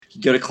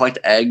you go to collect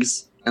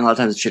eggs, and a lot of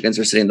times the chickens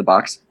are sitting in the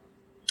box.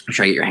 You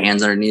try to get your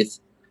hands underneath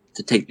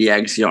to take the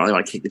eggs. You don't really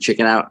want to kick the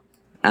chicken out.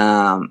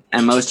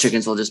 And most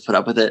chickens will just put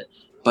up with it.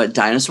 But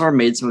Dinosaur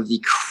made some of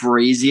the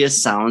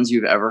craziest sounds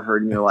you've ever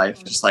heard in your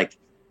life, just like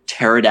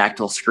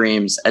pterodactyl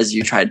screams as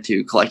you tried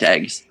to collect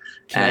eggs.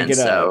 Can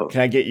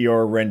I get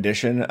your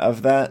rendition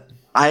of that?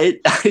 I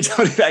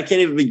can't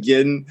even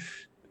begin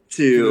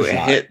to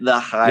hit the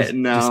high.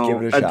 Just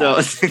give it a shot.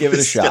 Just give it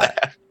a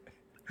shot.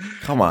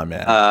 Come on,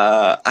 man.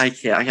 I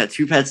can't. I got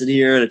two pets in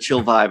here and a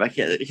chill vibe. I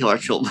can't kill our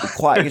chill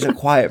vibe. It's a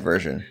quiet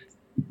version.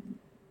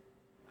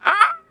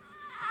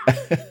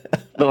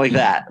 But like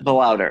that, but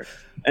louder.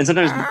 And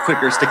sometimes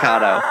quicker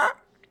staccato.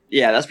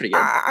 Yeah, that's pretty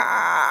good.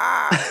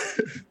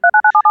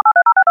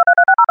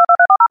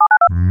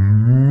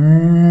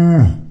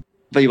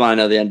 But you want to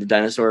know the end of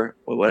Dinosaur?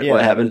 What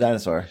happened?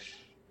 Dinosaur.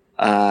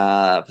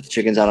 Put the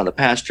chickens out on the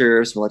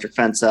pasture, some electric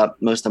fence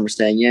up. Most of them were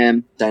staying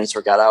in.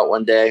 Dinosaur got out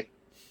one day.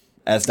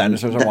 As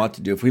dinosaurs are wont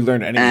to do. If we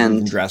learned anything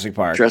from Jurassic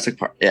Park.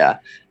 Yeah.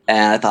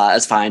 And I thought,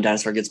 that's fine.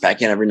 Dinosaur gets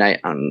back in every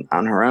night on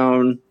her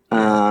own.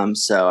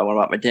 So I went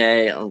about my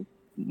day. I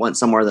went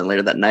somewhere. Then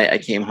later that night, I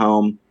came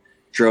home,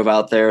 drove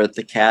out there with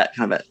the cat,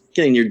 kind of at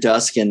getting near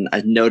dusk, and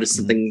I noticed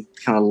something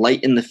kind of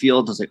light in the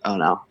field. I was like, oh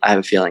no, I have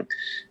a feeling.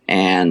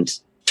 And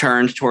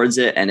turned towards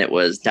it, and it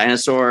was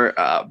Dinosaur,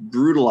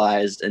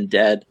 brutalized and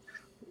dead,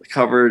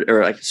 covered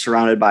or like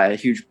surrounded by a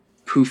huge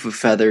poof of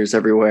feathers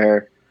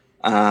everywhere.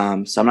 So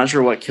I'm not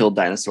sure what killed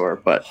Dinosaur,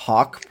 but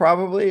hawk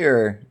probably,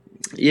 or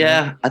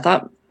yeah, I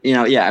thought,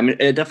 I mean,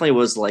 it definitely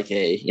was like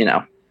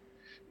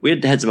we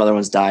had some other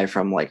ones die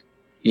from like,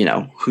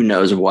 who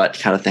knows what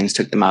kind of things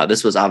took them out.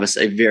 This was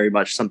obviously very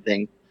much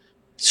something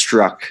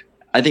struck.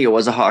 I think it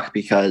was a hawk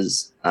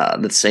because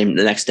the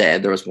next day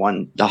there was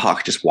the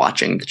hawk just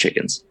watching the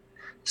chickens.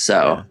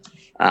 So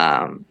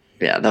that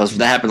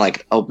happened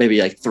like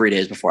maybe like 3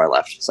 days before I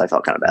left. So I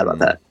felt kind of bad about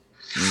that.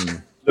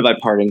 But my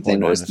parting thing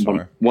was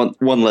one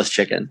less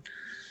chicken.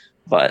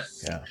 But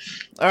yeah.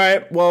 All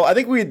right. Well, I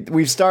think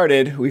we've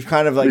started. We've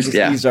kind of like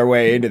eased our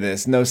way into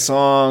this. No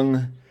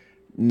song,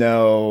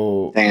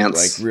 no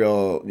dance, like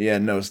real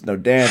no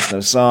dance, no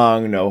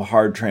song, no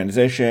hard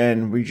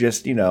transition. We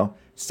just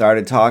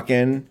started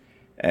talking,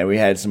 and we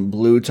had some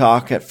blue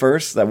talk at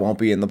first that won't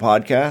be in the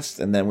podcast,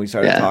 and then we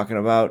started talking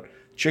about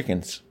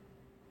chickens.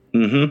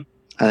 Mm-hmm.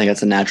 I think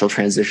that's a natural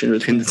transition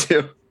between the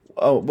two.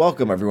 Oh,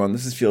 welcome everyone.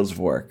 This is Fields of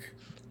Work.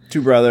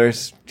 Two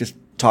brothers just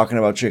talking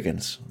about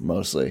chickens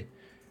mostly.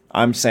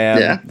 I'm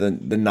Sam,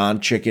 the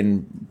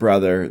non-chicken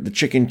brother, the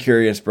chicken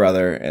curious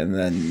brother, and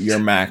then you're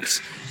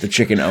Max, the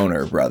chicken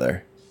owner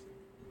brother.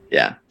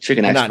 Yeah,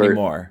 chicken expert. Not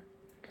anymore.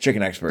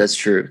 Chicken expert. That's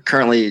true.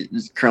 Currently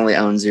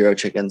own 0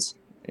 chickens.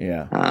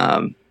 Yeah.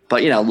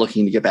 But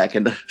looking to get back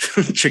into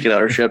chicken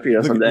ownership,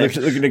 someday.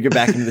 Looking to get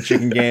back into the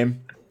chicken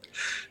game.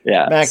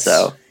 Yeah. Max,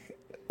 so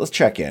let's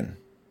check in.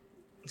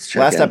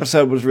 Last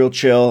episode was real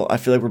chill. I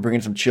feel like we're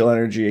bringing some chill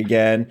energy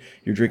again.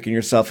 You're drinking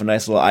yourself a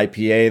nice little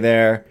IPA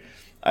there.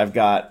 I've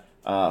got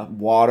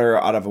water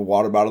out of a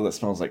water bottle that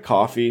smells like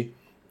coffee.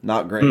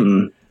 Not great.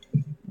 Mm-hmm.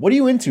 What are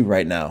you into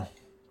right now?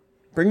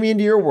 Bring me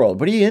into your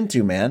world. What are you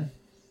into, man?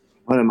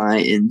 What am I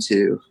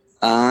into?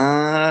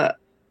 I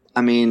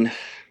mean,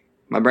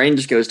 my brain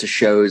just goes to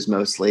shows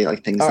mostly,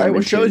 like things. All right,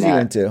 what shows are you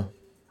into?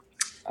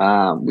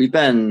 We've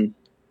been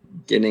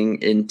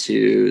getting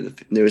into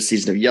the newest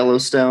season of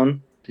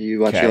Yellowstone. Do you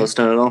watch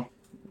Yellowstone at all?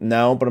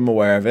 No, but I'm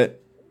aware of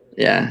it.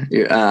 Yeah.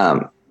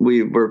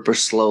 We're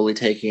slowly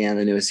taking on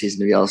the newest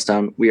season of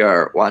Yellowstone. We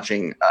are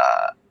watching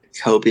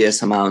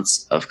copious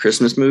amounts of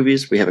Christmas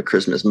movies. We have a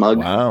Christmas mug.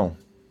 Wow.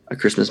 A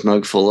Christmas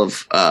mug full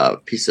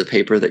of pieces of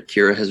paper that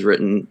Kira has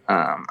written.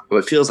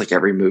 It feels like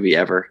every movie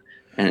ever.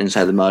 And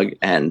inside the mug.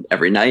 And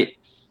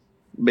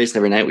basically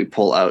every night we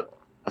pull out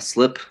a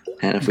slip.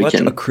 And if we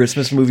can. A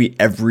Christmas movie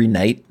every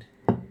night?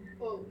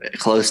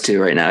 Close to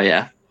right now,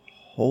 yeah.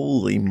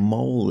 Holy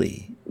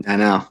moly. I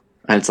know.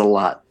 It's a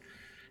lot.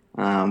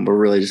 We're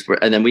really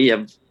and then we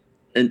have,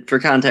 and for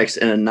context,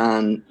 in a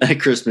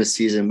non-Christmas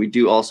season, we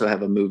do also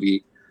have a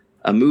movie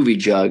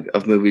jug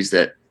of movies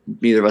that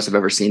neither of us have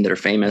ever seen that are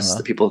famous,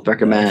 that people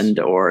recommend,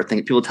 or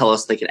people tell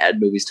us they can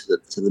add movies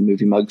to the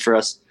movie mug for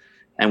us.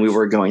 And we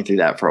were going through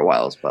that for a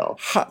while as well.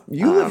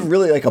 You live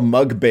really like a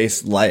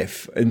mug-based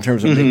life in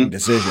terms of making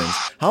decisions.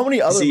 How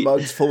many other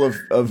mugs full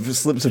of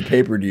slips of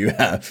paper do you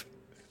have?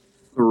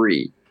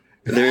 3.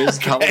 There's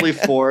probably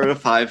 4 to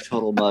 5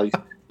 total mugs.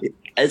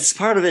 It's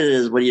part of it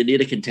is when you need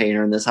a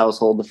container in this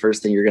household, the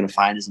first thing you're going to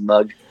find is a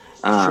mug.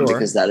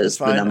 Because that is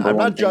the number one. I'm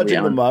not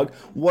judging the mug.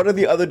 What are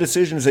the other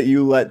decisions that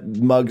you let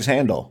mugs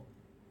handle?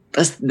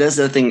 That's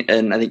the thing,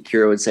 and I think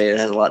Kira would say it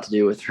has a lot to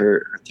do with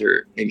her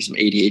maybe some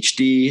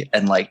ADHD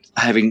and like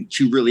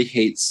she really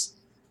hates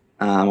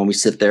when we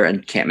sit there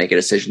and can't make a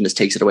decision. This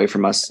takes it away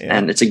from us,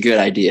 and it's a good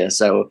idea.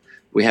 So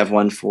we have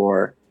one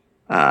for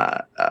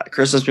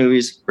Christmas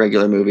movies,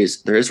 regular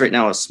movies. There is right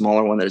now a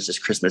smaller one that is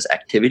just Christmas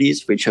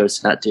activities. If we chose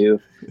to not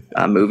do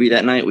a movie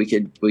that night, we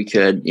could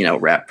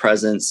wrap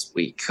presents.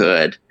 We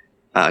could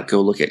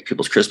go look at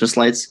people's Christmas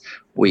lights.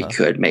 We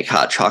could make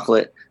hot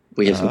chocolate.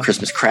 We have some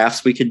Christmas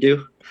crafts we could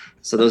do.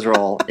 So those are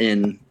all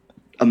in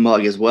a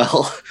mug as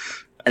well.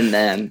 And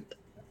then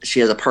she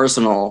has a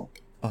personal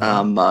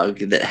mug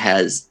that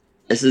has,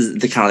 this is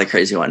the kind of the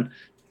crazy one.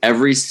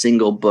 Every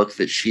single book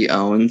that she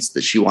owns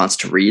that she wants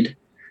to read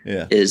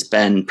is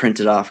been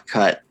printed off,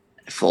 cut,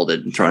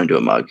 folded, and thrown into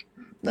a mug.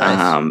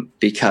 Nice.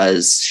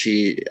 Because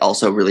she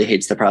also really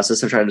hates the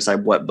process of trying to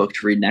decide what book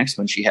to read next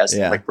when she has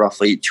like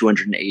roughly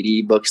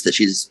 280 books that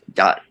she's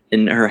got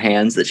in her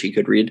hands that she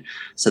could read.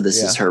 So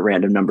this is her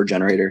random number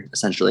generator,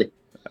 essentially.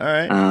 All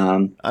right.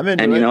 I'm into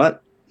it. And you know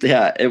what?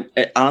 Yeah,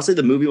 it, honestly,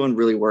 the movie one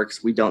really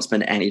works. We don't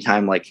spend any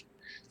time like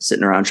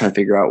sitting around trying to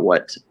figure out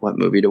what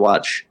movie to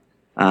watch.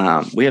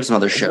 We have some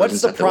other shows.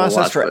 What's the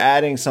process for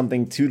adding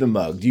something to the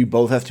mug? Do you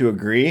both have to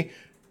agree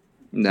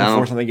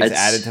before something gets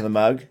added to the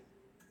mug?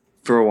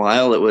 For a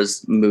while, it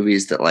was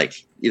movies that like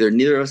either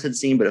neither of us had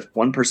seen, but if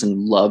one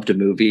person loved a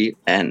movie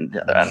and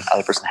the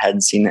other person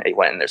hadn't seen it, it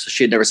went in there. So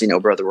she had never seen Oh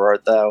Brother Where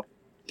Art Thou,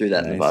 threw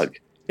that in the mug.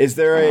 Is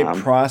there a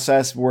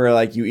process where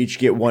like you each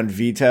get one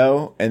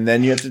veto and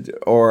then you have to,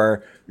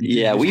 or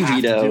we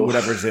veto to do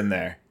whatever's in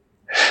there?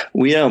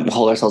 We don't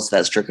hold ourselves to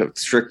that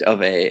strict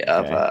of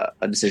a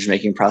decision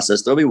making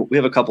process. We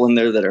have a couple in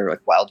there that are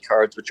like wild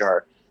cards, which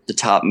are the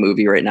top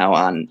movie right now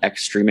on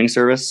X streaming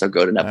service. So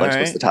go to Netflix.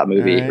 What's the top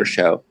movie or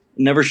show?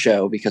 Never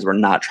show, because we're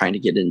not trying to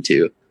get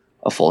into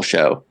a full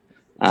show.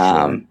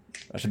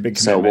 That's a big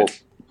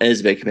commitment. It is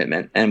a big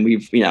commitment. And we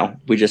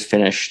just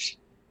finished.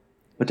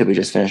 What did we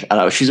just finish? I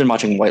don't know. She's been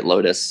watching White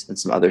Lotus and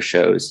some other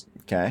shows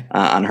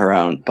on her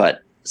own.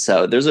 But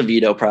so there's a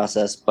veto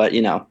process. But,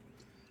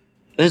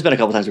 there's been a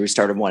couple times where we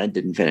started one and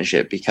didn't finish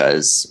it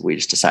because we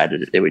just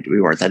decided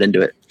we weren't that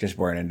into it. Just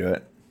weren't into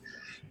it.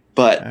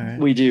 But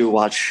we do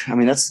watch. I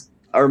mean, that's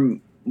our.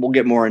 We'll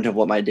get more into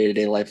what my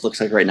day-to-day life looks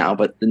like right now,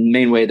 but the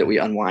main way that we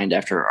unwind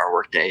after our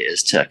workday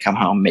is to come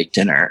home, make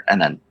dinner,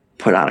 and then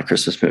put on a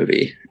Christmas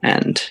movie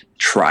and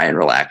try and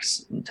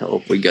relax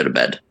until we go to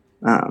bed.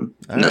 And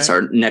that's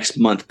our next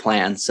month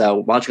plan. So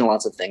watching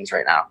lots of things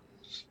right now,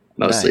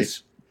 mostly.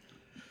 Nice.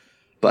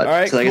 But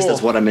I guess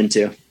that's what I'm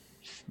into.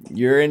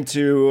 You're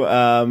into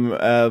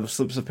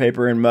slips of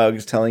paper and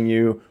mugs telling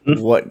you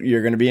what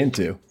you're going to be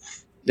into.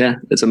 Yeah,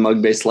 it's a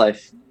mug-based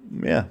life.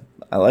 Yeah,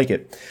 I like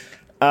it.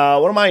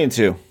 What am I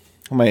into?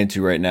 What am I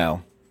into right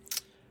now?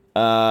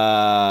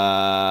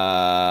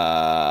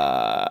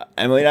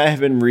 Emily and I have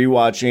been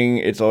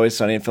rewatching It's Always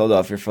Sunny in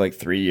Philadelphia for like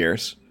 3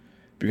 years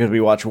because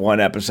we watch one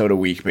episode a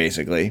week,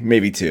 basically,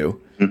 maybe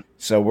two.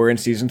 So we're in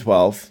season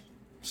 12.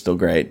 Still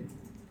great.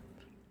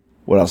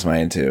 What else am I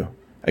into?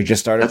 I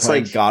just started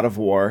playing God of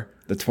War,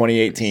 the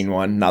 2018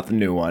 one, not the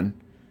new one,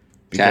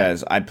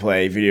 because I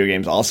play video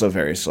games also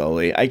very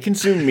slowly. I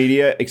consume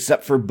media,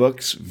 except for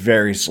books,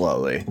 very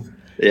slowly.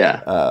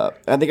 Yeah.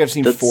 I think I've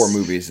seen 4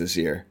 movies this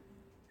year.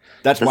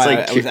 That's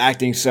why I was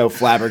acting so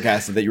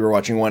flabbergasted that you were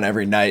watching one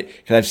every night,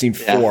 because I've seen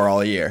 4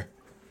 all year.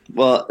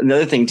 Well,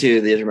 another thing, too,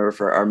 that you have to remember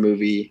for our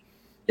movie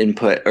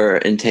input or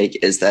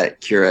intake is that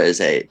Kira is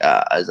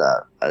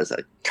as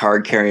a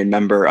card-carrying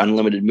member,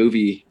 unlimited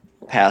movie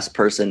pass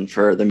person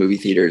for the movie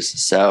theaters.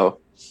 So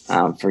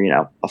for,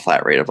 a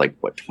flat rate of like,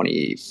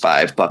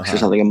 $25 or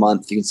something a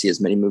month, you can see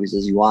as many movies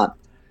as you want.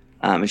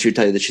 And she would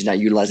tell you that she's not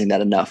utilizing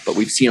that enough, but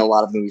we've seen a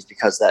lot of movies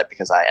because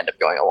I end up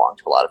going along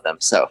to a lot of them.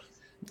 So,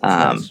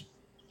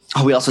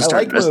 we also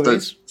started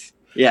movies.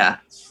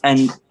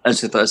 And I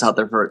just throw this out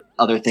there for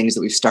other things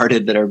that we've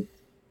started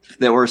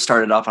that were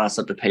started off on a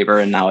slip of paper,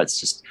 and now it's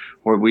just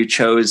where we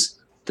chose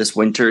this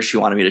winter. She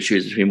wanted me to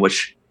choose between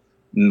which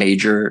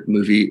major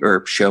movie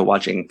or show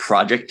watching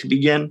project to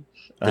begin.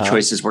 The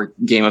choices were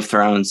Game of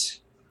Thrones,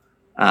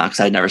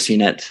 because I'd never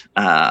seen it.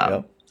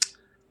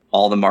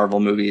 All the Marvel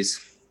movies.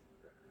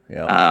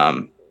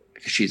 Because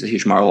she's a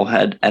huge Marvel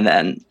head, and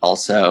then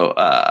also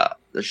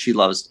she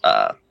loves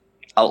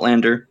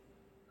Outlander,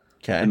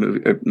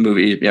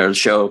 movie, the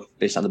show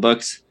based on the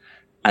books,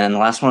 and then the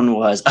last one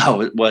was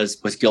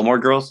Gilmore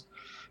Girls,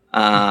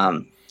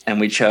 and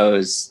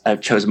I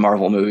chose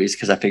Marvel movies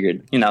because I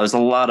figured there's a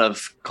lot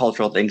of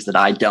cultural things that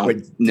I don't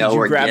know. Did you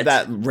or grab get.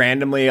 That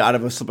randomly out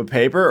of a slip of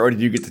paper, or did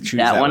you get to choose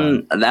that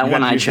one? That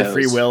one I chose.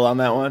 Free will on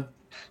that one.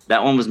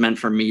 That one was meant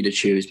for me to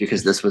choose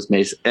because this was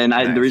Mason. And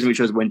the reason we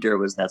chose winter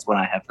was that's when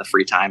I have the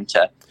free time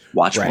to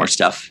watch more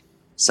stuff.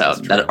 So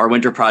that our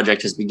winter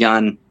project has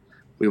begun.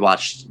 We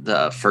watched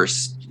the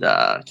first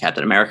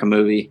Captain America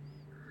movie.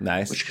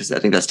 Nice. Because I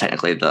think that's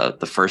technically the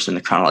first in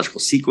the chronological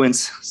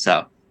sequence.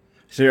 So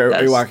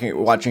are you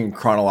watching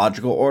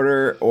chronological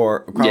order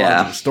or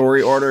chronological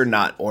story order,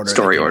 not order?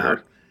 Story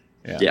order.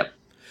 Yeah. Yep.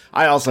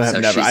 I also have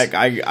never.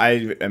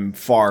 I am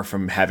far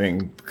from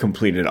having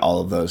completed all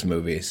of those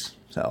movies.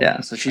 So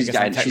so she's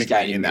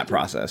guiding in that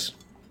process.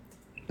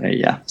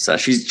 So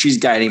she's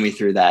guiding me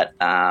through that.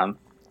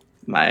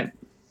 My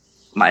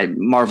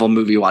Marvel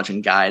movie watching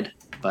guide.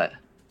 But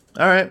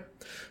all right,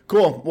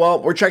 cool.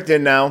 Well, we're checked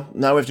in now.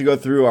 Now we have to go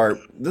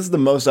through this is the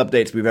most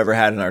updates we've ever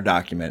had in our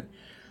document.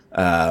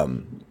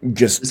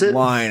 Just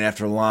line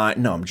after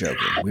line. No, I'm joking.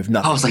 We have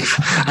nothing. I was like,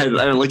 I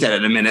haven't looked at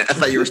it in a minute. I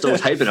thought you were still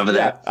typing over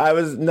there.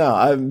 Yeah,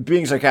 I'm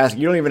being sarcastic.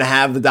 You don't even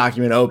have the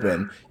document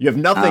open. You have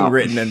nothing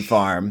written in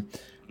Farm.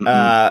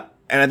 Mm-hmm.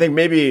 And I think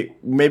maybe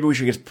we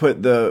should just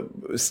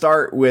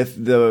start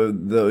with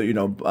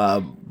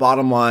the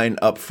bottom line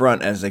up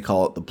front, as they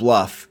call it, the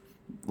bluff.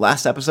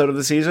 Last episode of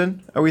the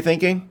season, are we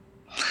thinking?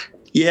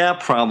 Yeah,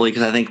 probably,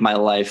 because I think my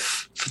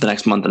life for the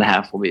next month and a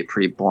half will be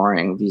pretty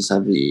boring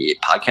vis-a-vis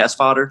podcast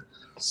fodder.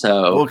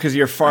 So, because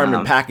you're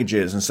farming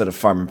packages instead of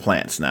farming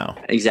plants now.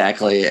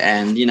 Exactly,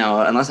 and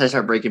unless I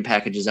start breaking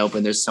packages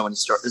open, there's only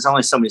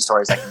so many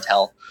stories I can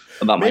tell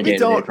about my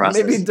day-to-day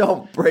process. Maybe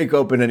don't break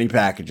open any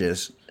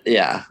packages.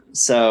 Yeah,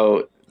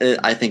 so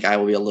I think I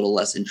will be a little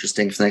less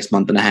interesting for the next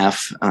month and a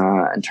half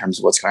in terms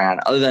of what's going on.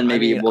 Other than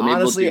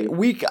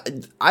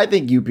I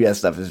think UPS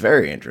stuff is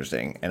very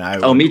interesting, and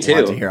me too.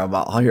 Want to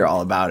hear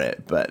all about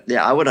it. But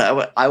yeah,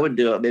 I would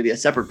do maybe a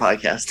separate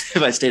podcast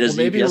if I stayed as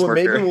a UPS worker.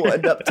 Maybe we'll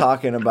end up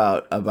talking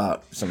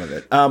about some of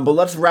it. But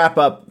let's wrap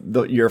up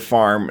your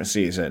farm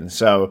season.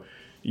 So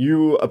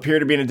you appear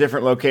to be in a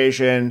different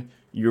location.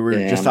 You were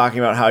just talking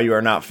about how you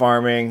are not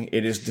farming.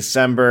 It is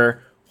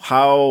December.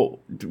 How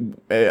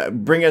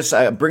bring us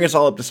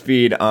all up to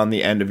speed on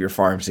the end of your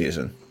farm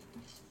season?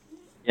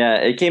 Yeah,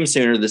 it came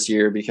sooner this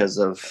year because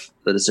of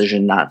the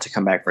decision not to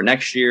come back for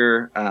next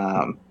year.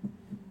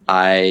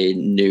 I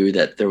knew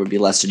that there would be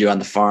less to do on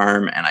the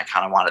farm, and I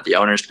kind of wanted the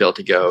owners to be able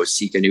to go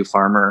seek a new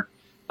farmer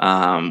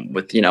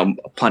with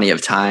plenty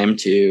of time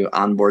to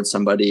onboard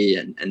somebody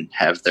and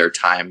have their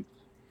time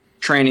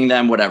training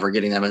them, whatever,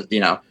 getting them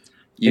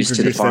used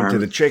to the farm. Introduce them to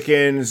the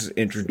chickens.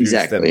 Introduce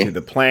them to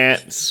the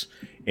plants.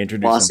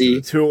 Introduce Flossie,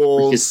 them to the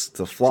tools,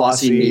 to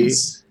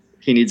Flossie.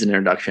 He needs an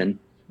introduction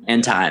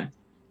and time.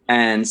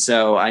 And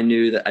so I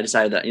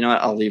decided that,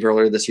 I'll leave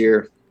earlier this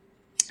year.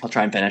 I'll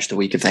try and finish the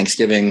week of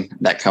Thanksgiving.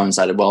 That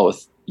coincided well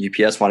with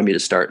UPS wanted me to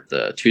start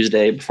the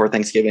Tuesday before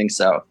Thanksgiving.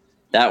 So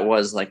that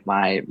was like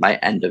my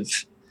end of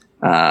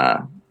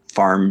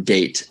farm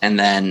date. And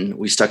then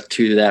we stuck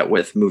to that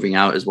with moving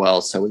out as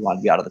well. So we wanted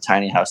to be out of the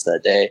tiny house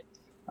that day.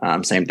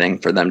 Same thing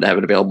for them to have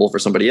it available for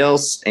somebody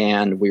else.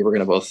 And we were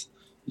going to both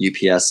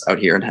UPS out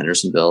here in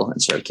Hendersonville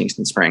instead of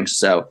Kingston Springs.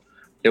 So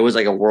it was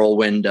like a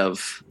whirlwind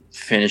of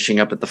finishing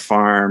up at the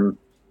farm,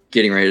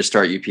 getting ready to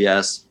start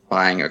UPS,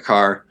 buying a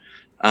car,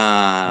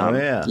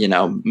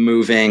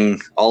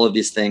 moving, all of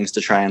these things to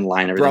try and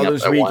line everything up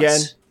at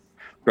once.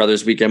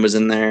 Brothers Weekend was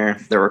in there.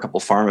 There were a couple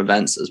farm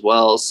events as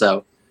well.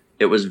 So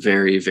it was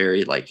very,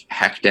 very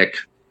hectic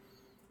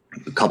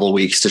a couple of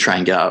weeks to try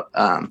and get out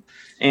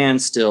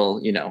and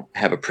still,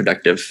 have a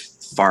productive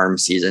farm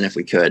season if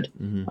we could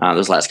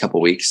those last couple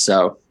of weeks.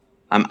 So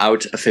I'm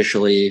out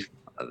officially.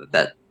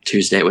 That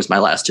Tuesday was my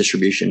last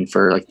distribution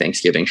for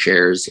Thanksgiving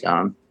shares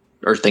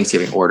or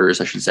Thanksgiving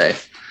orders, I should say.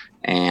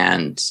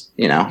 And,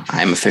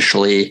 I'm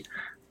officially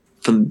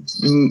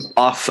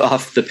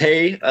off the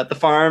pay at the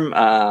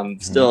farm,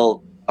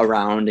 still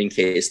around in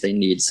case they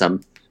need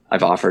some.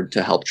 I've offered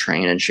to help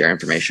train and share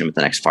information with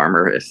the next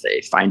farmer if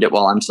they find it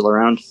while I'm still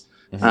around.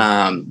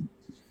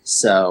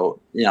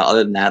 So,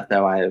 other than that,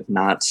 though, I have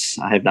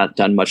not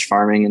done much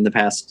farming in the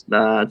past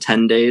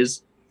 10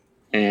 days,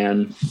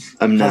 and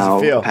I'm now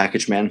a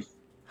package man.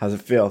 How's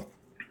it feel?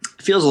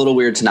 It feels a little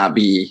weird to not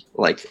be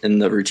in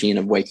the routine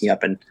of waking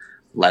up and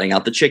letting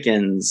out the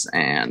chickens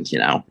and,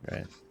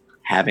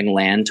 having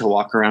land to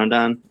walk around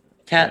on.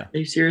 Cat, Are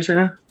you serious right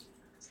now?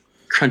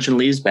 Crunching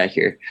leaves back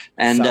here.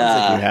 And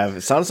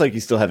it sounds like you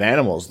still have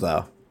animals,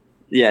 though.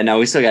 Yeah, no,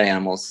 we still got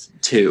animals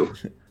too.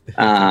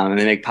 And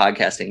they make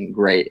podcasting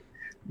great.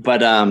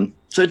 But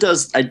so it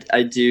does.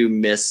 I do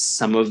miss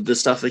some of the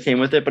stuff that came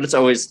with it, but that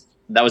was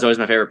always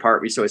my favorite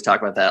part. We used to always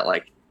talk about that.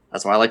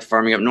 That's why I liked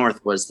farming up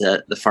north, was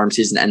that the farm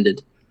season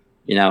ended.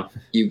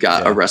 You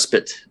got a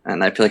respite,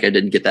 and I feel like I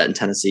didn't get that in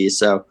Tennessee.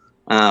 So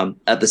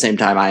at the same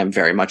time, I am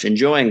very much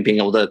enjoying being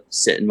able to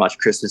sit and watch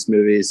Christmas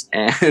movies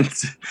and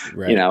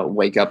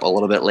wake up a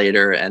little bit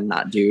later and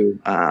not do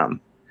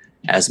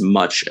as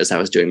much as I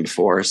was doing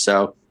before.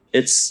 So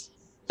is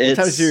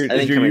your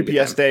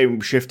UPS day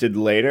shifted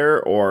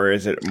later, or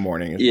is it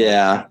morning?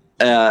 Yeah.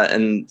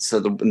 And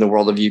so in the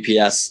world of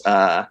UPS,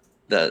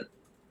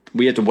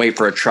 we had to wait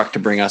for a truck to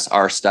bring us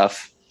our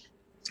stuff.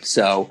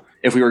 So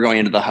if we were going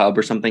into the hub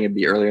or something, it'd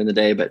be earlier in the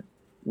day, but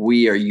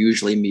we are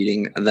usually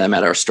meeting them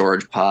at our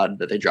storage pod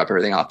that they drop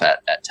everything off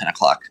at 10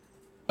 o'clock.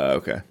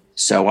 Okay.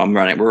 So we're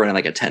running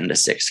like a 10 to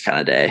 6 kind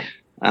of day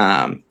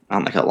on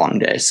like a long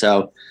day.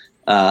 So,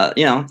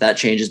 that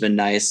change has been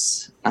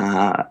nice.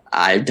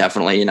 I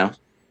definitely,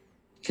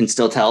 can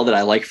still tell that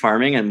I like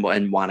farming and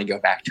want to go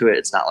back to it.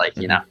 It's not like,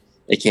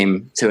 it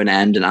came to an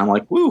end and I'm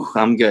like, woo,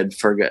 I'm good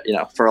for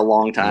a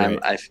long time.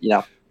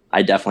 Right.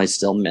 I definitely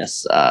still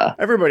miss.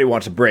 Everybody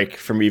wants a break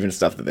from even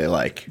stuff that they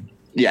like.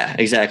 Yeah,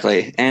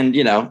 exactly. And,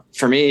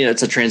 for me,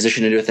 it's a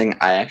transition into a thing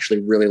I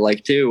actually really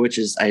like too, which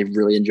is I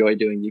really enjoy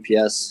doing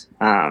UPS.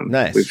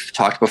 Nice. We've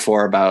talked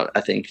before about,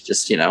 I think,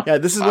 just, Yeah,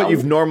 this is what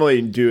you've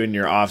normally do in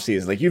your off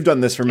season. Like you've done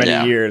this for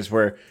many years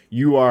where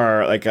you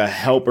are like a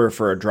helper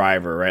for a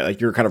driver, right?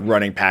 Like you're kind of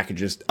running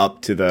packages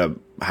up to the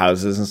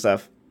houses and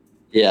stuff.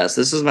 Yes,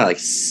 this is my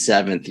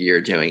 7th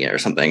year doing it or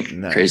something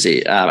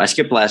crazy. I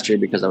skipped last year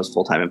because I was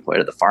full-time employed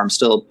at the farm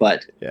still.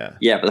 But for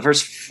the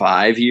first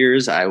 5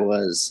 years, I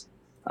was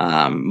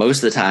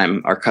most of the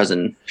time our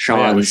cousin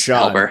Sean's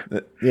helper.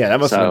 Yeah, that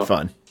must have been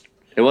fun.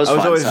 It was.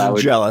 I was fun,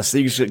 always jealous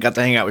that you got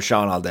to hang out with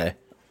Sean all day.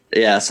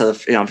 Yeah, so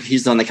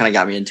he's the one that kind of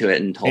got me into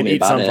it and told me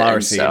about it.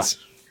 Sunflower seeds.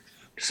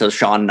 So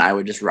Sean and I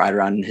would just ride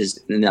around in his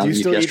Do you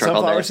still eat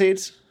sunflower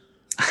seeds?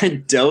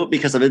 I don't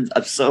because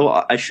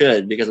I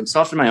should because I'm so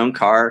often in my own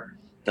car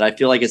that I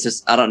feel like it's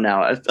just I don't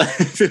know. It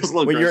feels a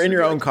little. Well, you're in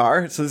your own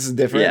car, so this is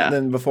different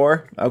than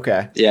before.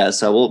 Okay. Yeah,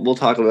 so we'll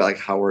talk about like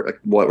how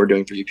what we're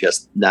doing for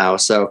UPS now.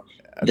 So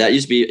that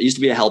used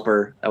to be a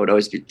helper. I would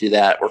always do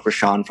that. Work with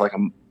Sean for like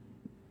a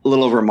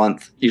little over a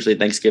month, usually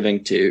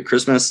Thanksgiving to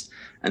Christmas,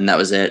 and that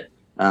was it.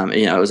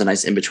 It was a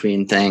nice in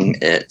between thing.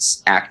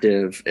 It's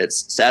active.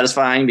 It's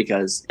satisfying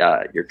because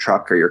your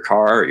truck or your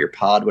car or your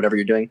pod, whatever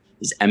you're doing,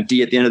 is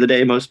empty at the end of the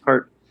day. Most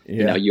part,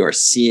 you are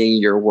seeing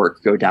your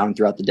work go down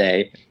throughout the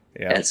day.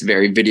 Yeah. It's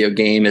very video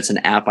game. It's an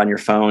app on your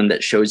phone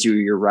that shows you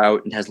your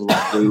route and has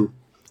little blue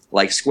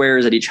like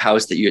squares at each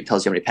house that it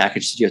tells you how many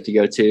packages you have to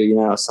go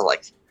to. So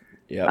like,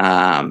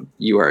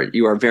 you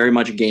are very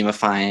much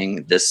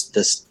gamifying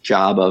this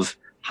job of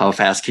how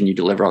fast can you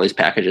deliver all these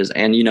packages,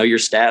 and your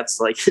stats,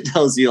 like it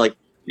tells you like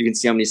you can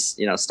see how many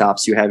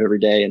stops you have every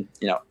day, and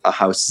a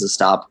house is a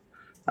stop,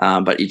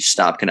 but each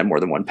stop can have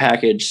more than one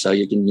package, so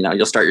you can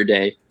you'll start your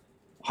day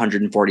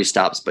 140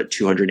 stops but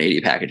 280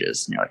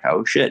 packages, and you're like,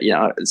 oh shit,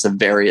 it's a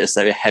very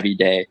heavy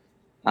day.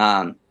 So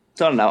I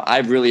don't know, I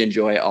really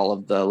enjoy all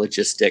of the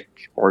logistic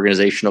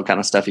organizational kind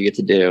of stuff you get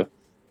to do.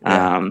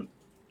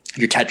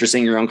 You're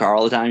Tetrising your own car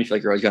all the time. You feel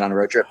like you're always going on a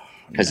road trip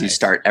because you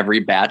start every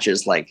batch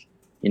is like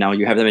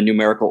you have them in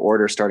numerical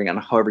order starting on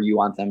however you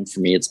want them. For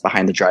me, it's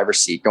behind the driver's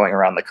seat going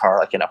around the car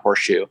like in a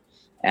horseshoe.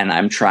 And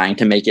I'm trying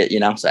to make it,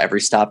 so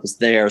every stop is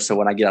there. So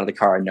when I get out of the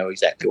car, I know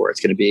exactly where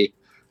it's going to be.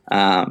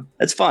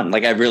 It's fun.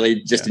 Like I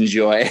really just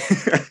enjoy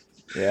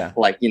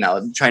like,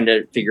 trying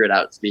to figure it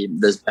out to be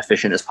as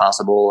efficient as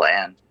possible.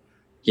 And,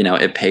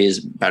 it pays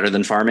better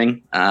than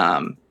farming.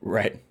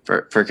 Right.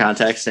 For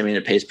context, I mean,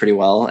 it pays pretty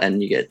well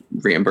and you get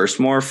reimbursed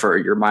more for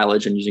your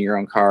mileage and using your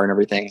own car and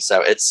everything.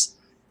 So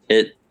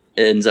it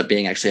ends up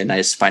being actually a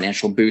nice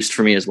financial boost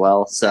for me as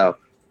well. So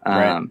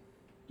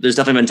there's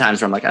definitely been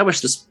times where I'm like, I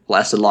wish this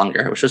lasted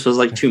longer. I wish this was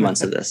like 2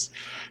 months of this.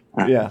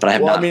 But I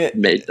have not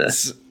made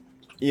this.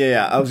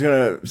 Yeah, I was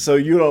gonna. So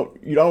you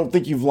don't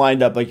think you've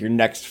lined up like your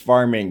next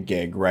farming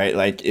gig, right?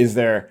 Like, is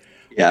there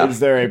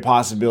a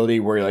possibility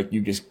where like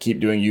you just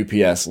keep doing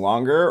UPS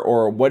longer,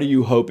 or what are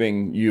you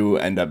hoping you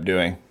end up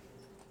doing?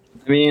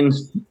 I mean,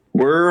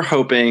 we're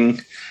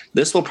hoping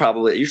this will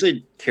probably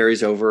usually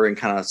carries over and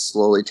kind of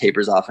slowly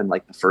tapers off in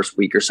like the first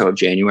week or so of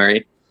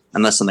January,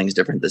 unless something's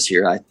different this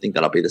year. I think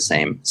that'll be the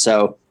same.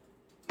 So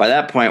by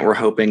that point, we're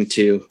hoping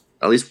to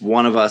at least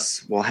one of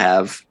us will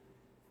have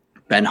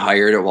been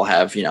hired or will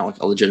have,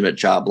 a legitimate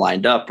job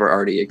lined up or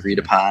already agreed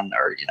upon,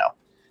 or,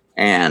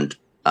 and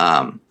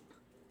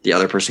the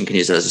other person can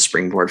use it as a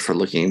springboard for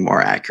looking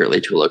more accurately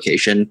to a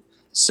location.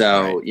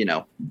 So,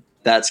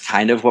 that's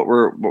kind of what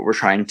we're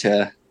trying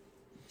to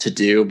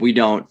do. We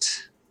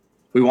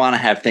want to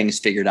have things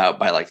figured out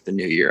by like the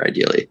new year,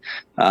 ideally.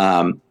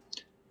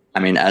 I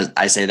mean, as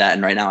I say that,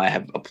 and right now I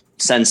have,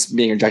 since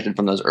being rejected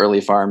from those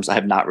early farms, I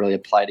have not really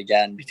applied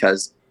again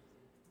because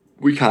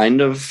we kind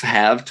of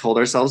have told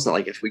ourselves that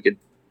like if we could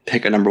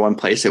pick a number one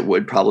place, it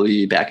would probably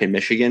be back in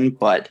Michigan.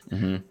 But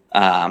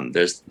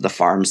there's the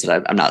farms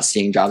that I'm not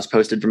seeing jobs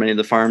posted from any of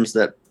the farms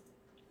that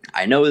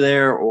I know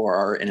there or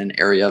are in an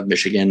area of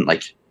Michigan,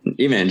 like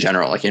even in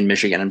general, like in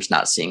Michigan, I'm just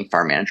not seeing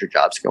farm manager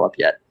jobs go up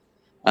yet.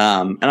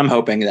 And I'm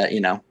hoping that,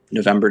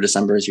 November,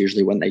 December is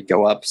usually when they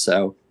go up.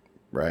 So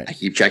I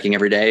keep checking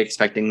every day,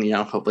 expecting,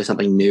 hopefully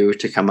something new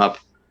to come up.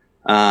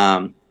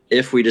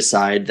 If we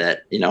decide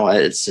that,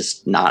 it's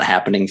just not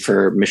happening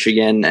for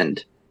Michigan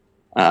and,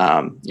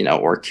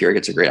 or Kira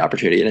gets a great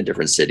opportunity in a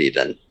different city,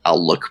 then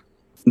I'll look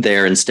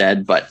there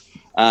instead. But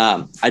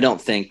I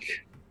don't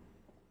think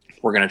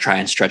we're going to try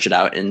and stretch it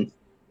out in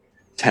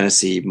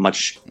Tennessee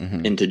much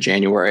into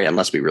January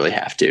unless we really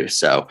have to.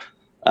 So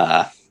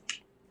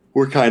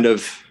we're kind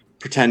of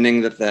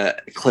pretending that the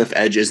cliff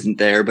edge isn't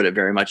there, but it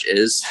very much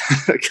is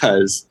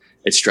because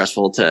it's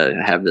stressful to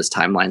have this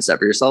timeline set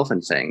for yourself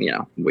and saying,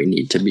 we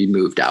need to be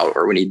moved out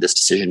or we need this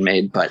decision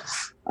made. But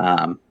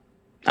I'm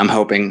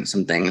hoping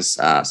some things,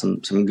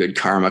 some good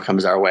karma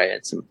comes our way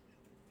and some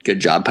good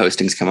job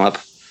postings come up.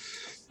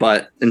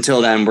 But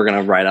until then, we're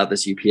going to ride out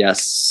this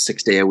UPS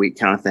 6 day a week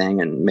kind of thing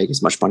and make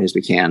as much money as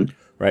we can.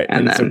 Right.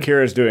 And then, so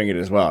Kira's doing it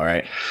as well,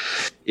 right?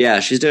 Yeah,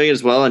 she's doing it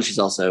as well. And she's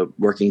also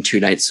working 2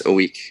 nights a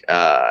week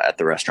at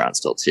the restaurant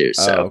still too.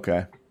 So,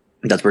 okay.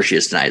 that's where she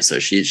is tonight. So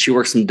she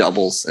works some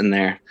doubles in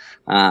there.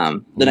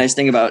 The nice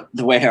thing about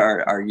the way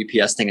our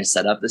UPS thing is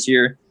set up this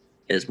year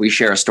is we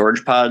share a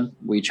storage pod.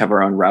 We each have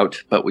our own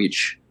route, but we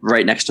each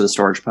right next to the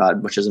storage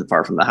pod, which isn't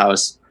far from the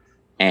house.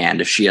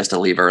 And if she has to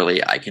leave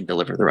early, I can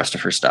deliver the rest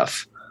of her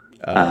stuff.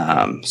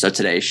 So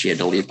today she had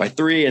to leave by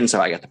 3. And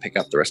so I got to pick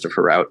up the rest of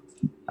her route,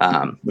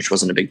 which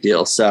wasn't a big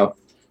deal. So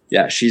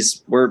yeah,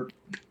 we're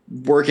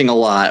working a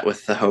lot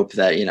with the hope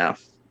that,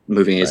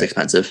 moving is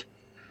expensive.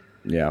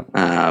 Yeah.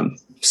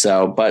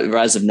 But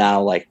as of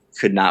now, like,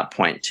 could not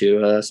point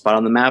to a spot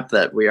on the map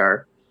that we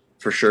are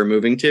for sure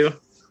moving to,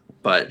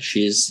 but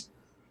she's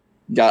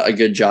got a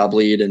good job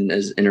lead and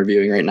is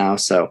interviewing right now.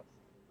 So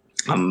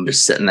I'm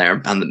just sitting there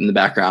in the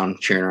background,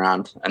 cheering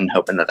around and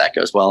hoping that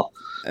goes well.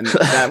 And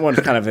that one's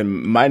kind of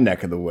in my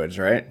neck of the woods,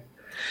 right?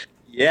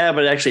 Yeah,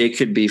 but actually it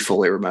could be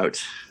fully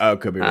remote. Oh,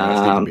 it could be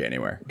remote. It could be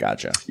anywhere.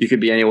 Gotcha. You could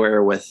be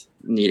anywhere with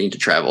needing to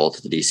travel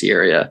to the DC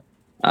area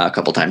a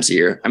couple times a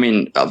year. I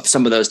mean,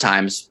 some of those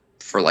times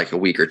for like a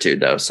week or two,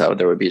 though. So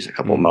there would be a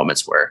couple of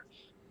moments where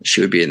she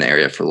would be in the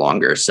area for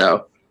longer.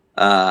 So,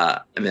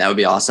 that would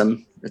be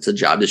awesome. It's a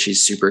job that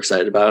she's super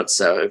excited about.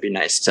 So it'd be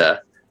nice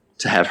to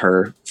have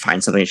her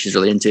find something she's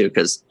really into,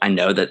 because I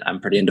know that I'm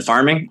pretty into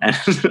farming and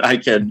I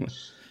could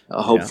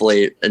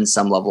hopefully in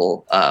some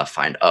level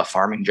find a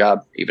farming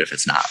job, even if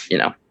it's not,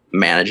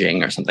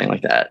 managing or something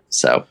like that.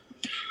 So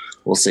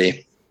we'll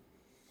see.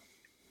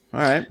 All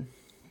right.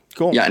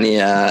 Cool. Got any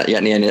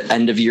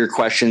end of year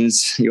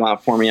questions you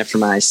want for me after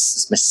my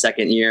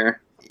second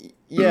year?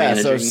 Yeah.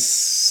 Managing? So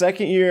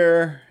second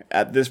year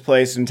at this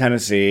place in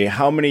Tennessee.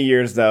 How many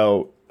years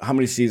though? How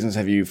many seasons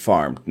have you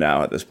farmed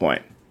now at this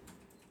point?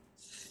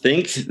 I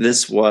think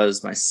this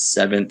was my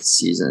 7th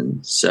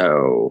season.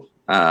 So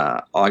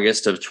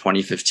August of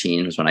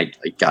 2015 was when I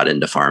got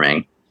into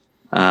farming.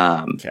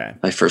 Okay.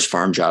 My first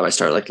farm job, I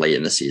started like late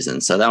in the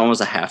season. So that one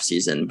was a half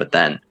season, but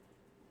then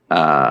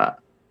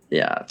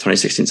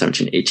 2016,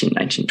 17, 18,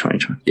 19, 20,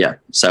 20. Yeah.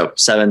 So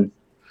seven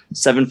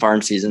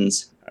farm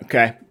seasons.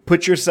 Okay.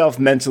 Put yourself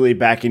mentally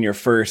back in your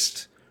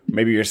first,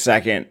 maybe your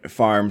second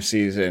farm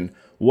season.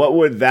 What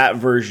would that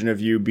version of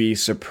you be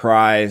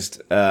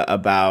surprised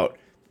about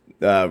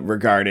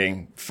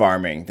regarding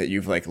farming that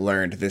you've like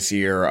learned this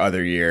year or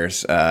other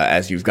years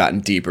as you've gotten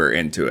deeper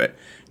into it?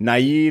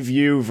 Naive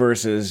you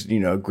versus,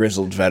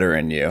 grizzled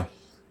veteran you.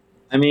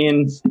 I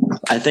mean,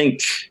 I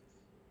think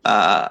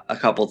a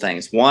couple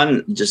things.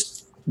 One,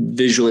 just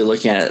visually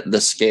looking at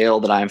the scale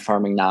that I'm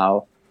farming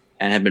now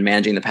and have been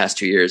managing the past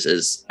 2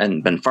 years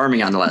and been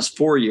farming on the last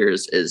 4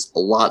 years is a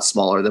lot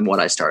smaller than what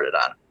I started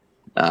on.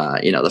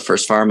 The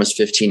first farm was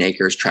 15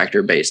 acres,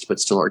 tractor based, but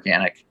still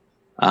organic.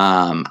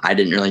 I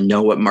didn't really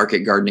know what market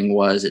gardening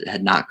was. It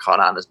had not caught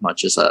on as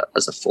much as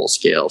a full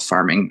scale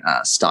farming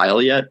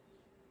style yet.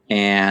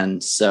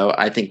 And so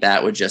I think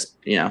that would just,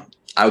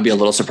 I would be a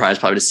little surprised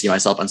probably to see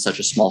myself on such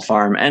a small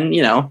farm and,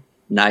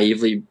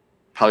 naively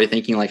probably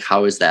thinking like,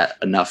 how is that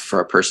enough for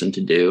a person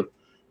to do?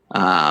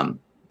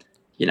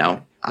 You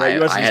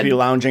must just be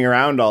lounging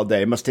around all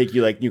day. It must take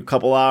you like a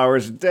couple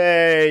hours a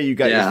day. You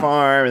got your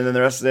farm, and then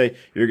the rest of the day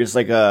you're just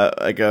like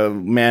a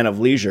man of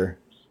leisure.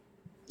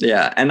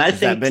 Yeah, and I think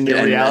that been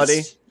your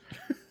reality.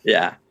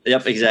 Yeah,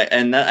 yep, exactly.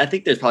 And I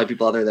think there's probably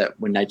people out there that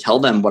when I tell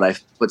them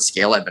what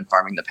scale I've been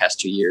farming the past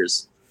 2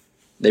 years,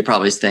 they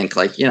probably think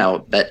like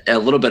that a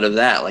little bit of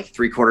that, like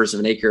 3/4 of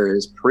an acre,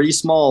 is pretty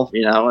small.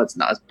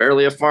 It's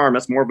barely a farm.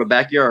 That's more of a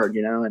backyard.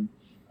 And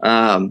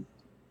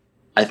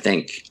I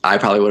think I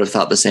probably would have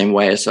thought the same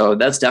way. So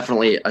that's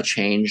definitely a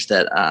change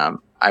that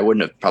I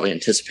wouldn't have probably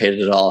anticipated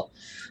at all.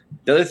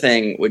 The other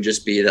thing would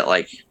just be that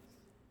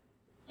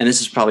and this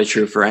is probably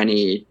true for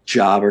any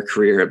job or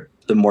career,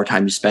 the more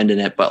time you spend in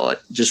it,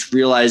 but just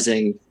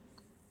realizing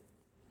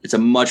it's a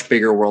much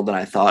bigger world than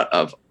I thought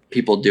of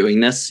people doing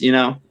this,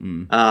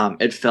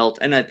 it felt,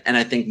 and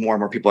I think more and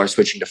more people are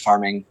switching to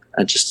farming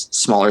at just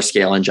smaller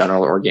scale in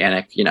general,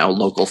 organic,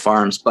 local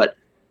farms, but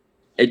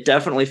it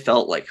definitely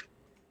felt like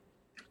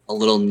a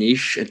little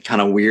niche and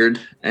kind of weird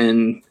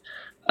in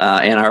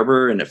Ann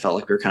Arbor. And it felt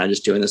like we were kind of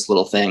just doing this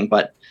little thing.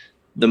 But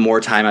the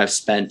more time I've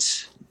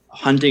spent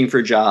hunting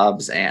for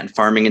jobs and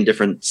farming in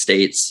different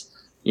states,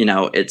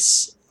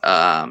 it's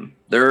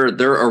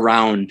they're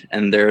around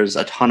and there's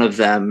a ton of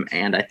them.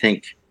 And I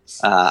think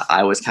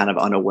I was kind of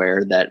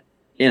unaware that,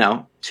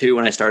 too,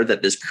 when I started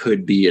that this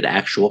could be an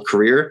actual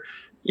career.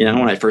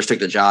 When I first took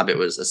the job, it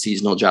was a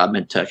seasonal job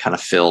meant to kind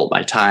of fill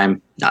my time,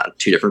 not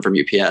too different from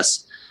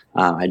UPS.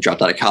 I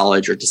dropped out of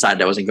college or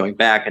decided I wasn't going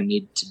back and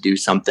needed to do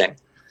something.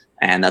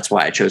 And that's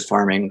why I chose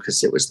farming,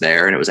 because it was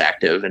there and it was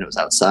active and it was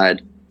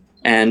outside.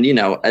 And,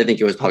 I think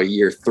it was probably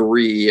year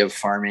 3 of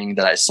farming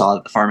that I saw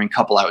that the farming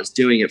couple I was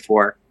doing it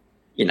for,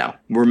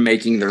 were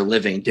making their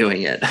living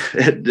doing it.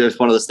 It was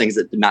one of those things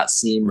that did not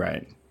seem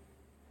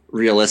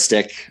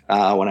realistic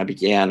when I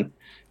began.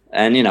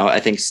 And, I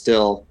think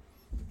still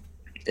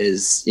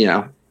is,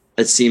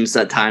 it seems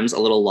at times a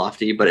little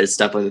lofty, but it's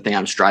definitely the thing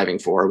I'm striving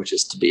for, which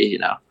is to be,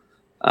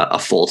 a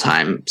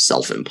full-time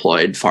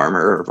self-employed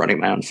farmer running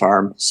my own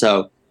farm.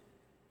 So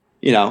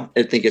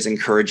I think it's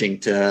encouraging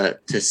to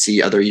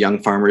see other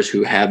young farmers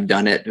who have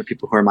done it, or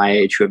people who are my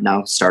age who have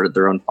now started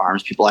their own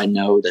farms, people I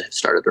know that have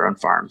started their own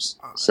farms.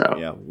 So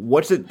yeah.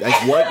 What's it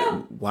like?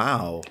 What?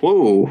 Wow.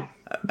 Whoa.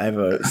 I have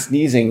a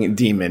sneezing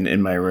demon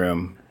in my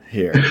room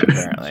here,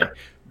 apparently.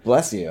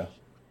 Bless you.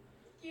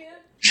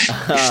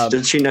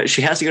 Does she know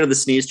she has to go to the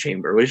sneeze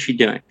chamber? What is she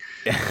doing?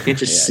 You can't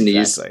just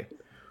sneeze. Exactly.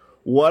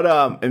 What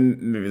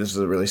and maybe this is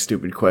a really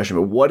stupid question,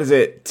 but what does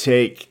it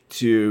take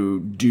to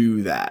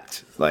do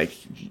that? Like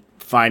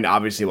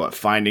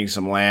finding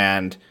some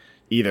land,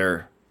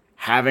 either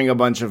having a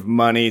bunch of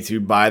money to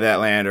buy that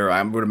land, or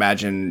I would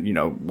imagine,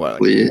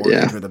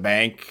 mortgage with a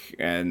bank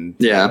and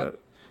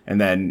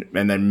then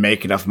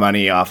make enough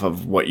money off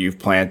of what you've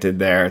planted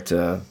there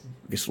to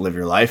just live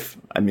your life.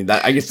 I mean,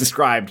 that I guess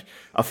described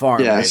a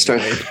farm. Yeah,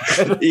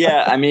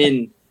 yeah. I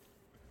mean,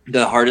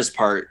 the hardest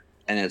part,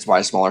 and it's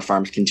why smaller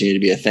farms continue to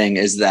be a thing,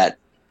 is that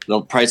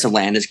the price of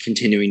land is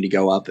continuing to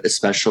go up,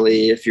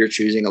 especially if you're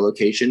choosing a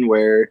location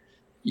where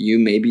you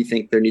maybe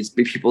think there needs to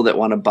be people that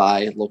want to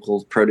buy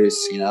local produce.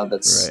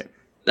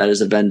 That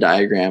is a Venn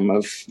diagram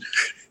of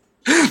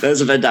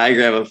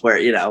where,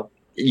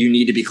 you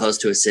need to be close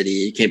to a city.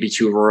 You can't be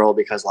too rural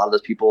because a lot of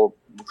those people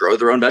grow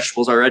their own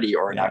vegetables already,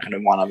 or are not going to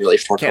want to really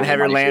fork. Can't have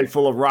your land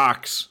full of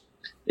rocks.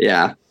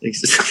 Yeah.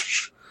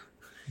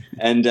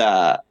 And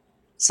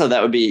so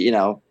that would be,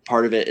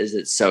 part of it is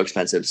it's so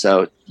expensive.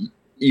 So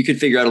you could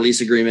figure out a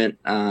lease agreement.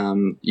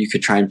 You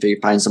could try and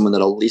find someone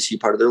that'll lease you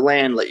part of their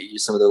land, let you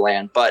use some of their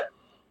land, but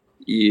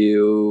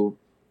you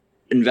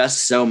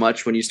invest so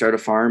much when you start a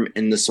farm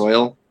in the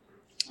soil,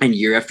 and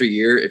year after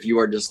year, if you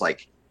are just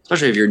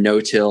especially if you're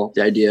no-till,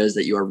 the idea is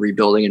that you are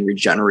rebuilding and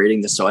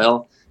regenerating the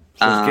soil.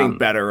 So it's getting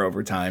better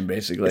over time,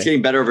 basically. It's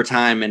getting better over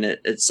time, and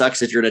it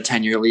sucks if you're in a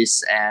 10-year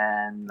lease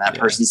and that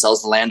person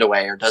sells the land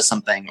away or does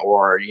something,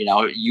 or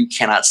you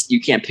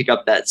can't pick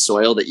up that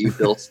soil that you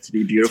built to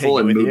be beautiful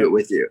and move it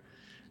with you.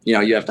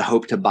 You have to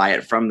hope to buy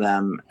it from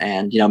them,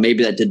 and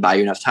maybe that did buy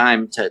you enough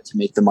time to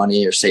make the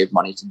money or save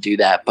money to do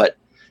that. But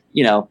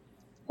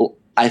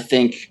I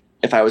think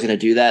if I was going to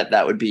do that,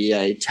 that would be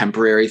a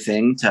temporary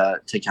thing to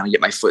kind of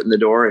get my foot in the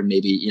door, and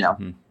maybe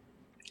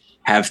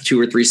have 2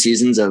 or 3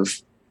 seasons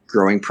of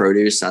growing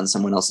produce on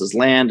someone else's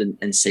land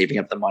and saving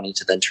up the money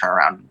to then turn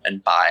around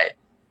and buy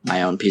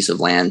my own piece of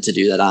land to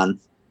do that on.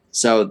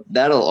 So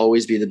that'll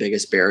always be the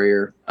biggest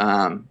barrier.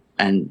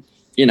 And,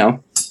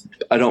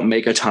 I don't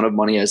make a ton of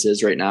money as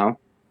is right now.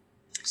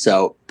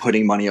 So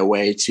putting money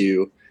away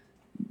to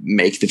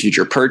make the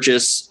future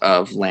purchase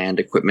of land,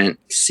 equipment,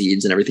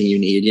 seeds, and everything you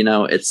need,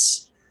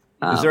 is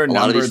there a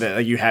number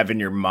that you have in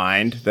your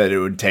mind that it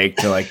would take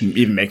to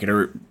even make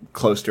it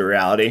close to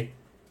reality?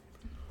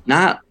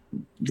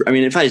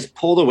 If I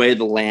pulled away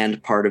the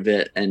land part of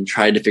it and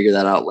tried to figure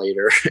that out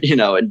later,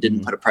 and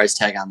didn't put a price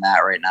tag on that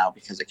right now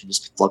because it can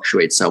just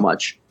fluctuate so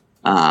much.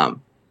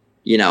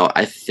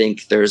 I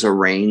think there's a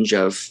range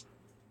of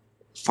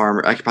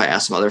I could probably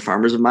ask some other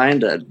farmers of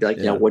mine to be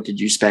like, what did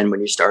you spend when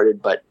you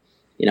started? But,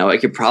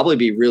 it could probably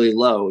be really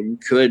low. You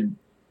could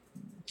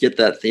get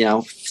that,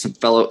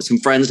 some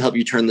friends to help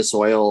you turn the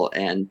soil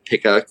and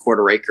pick a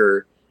 1/4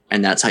 acre,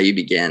 and that's how you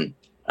begin.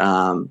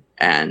 And,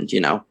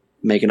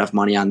 make enough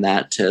money on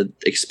that to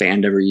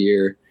expand every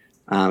year.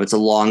 It's a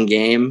long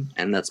game,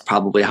 and that's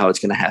probably how it's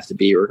going to have to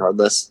be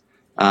regardless.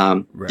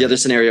 Right. The other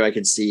scenario I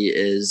could see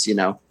is,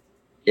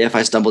 if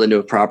I stumbled into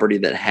a property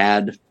that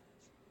had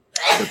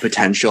the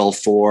potential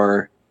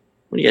for,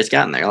 what do you guys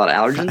got in there? A lot of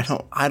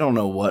allergens? I don't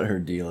know what her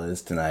deal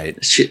is tonight.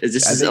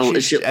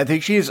 I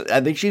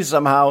think she's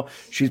somehow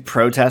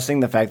protesting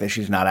the fact that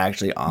she's not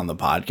actually on the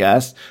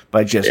podcast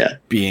by just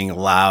being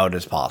loud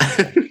as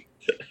possible.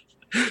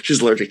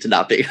 She's allergic to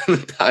not being on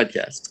the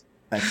podcast.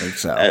 I think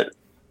so.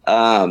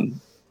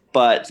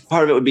 But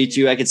part of it would be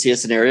too, I could see a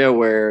scenario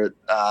where,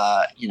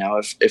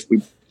 if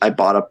I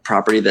bought a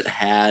property that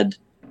had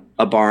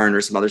a barn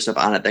or some other stuff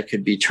on it that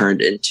could be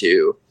turned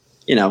into,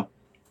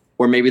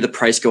 or maybe the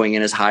price going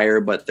in is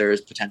higher, but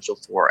there's potential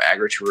for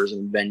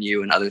agritourism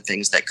venue and other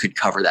things that could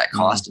cover that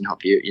cost and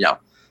help you,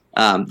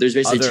 there's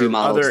basically two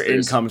models. Other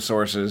income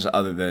sources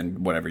other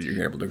than whatever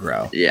you're able to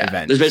grow.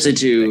 Yeah. There's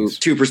basically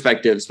two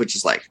perspectives, which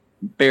is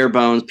bare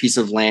bones piece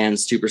of land,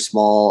 super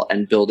small,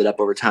 and build it up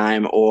over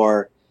time.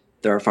 Or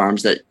there are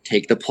farms that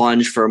take the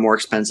plunge for a more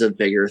expensive,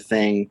 bigger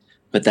thing,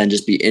 but then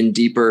just be in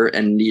deeper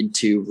and need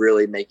to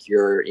really make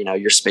your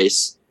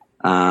space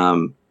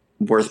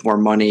worth more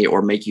money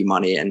or make you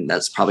money. And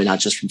that's probably not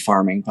just from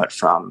farming, but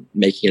from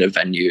making it a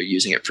venue,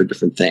 using it for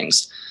different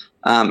things.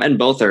 And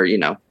both are,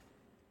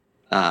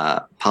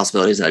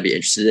 possibilities that I'd be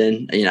interested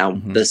in.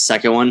 The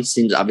second one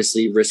seems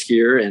obviously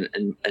riskier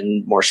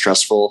and more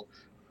stressful,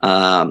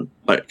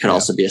 but can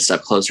also be a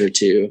step closer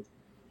to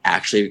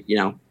actually,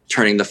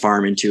 turning the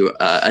farm into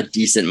a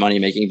decent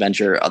money-making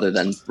venture other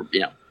than,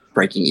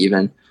 breaking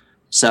even.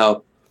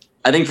 So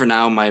I think for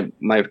now,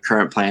 my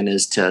current plan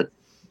is to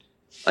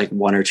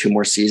 1 or 2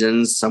 more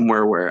seasons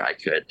somewhere where I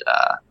could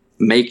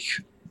make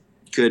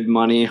good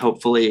money,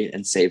 hopefully,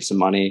 and save some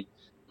money,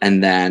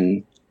 and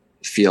then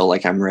feel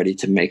like I'm ready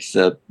to make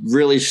the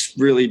really,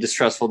 really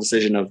distressful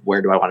decision of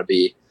where do I want to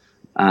be.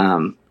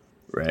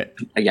 Right.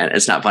 Again,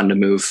 it's not fun to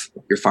move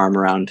your farm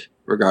around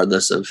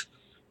regardless of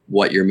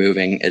what you're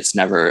moving. It's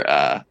never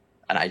an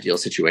ideal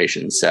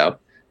situation. So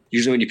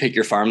usually when you pick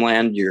your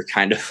farmland, you're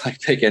kind of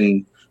like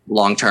picking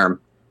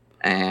long-term.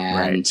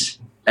 And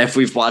if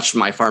we've watched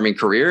my farming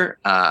career,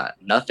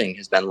 nothing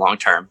has been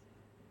long-term.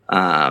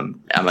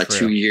 I'm a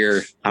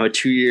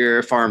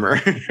 2-year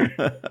farmer.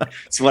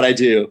 It's what I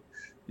do.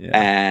 Yeah.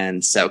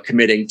 And so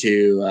committing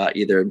to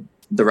either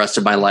the rest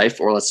of my life,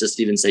 or let's just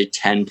even say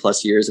 10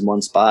 plus years in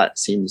one spot,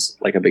 seems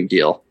like a big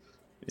deal.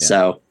 Yeah.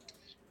 So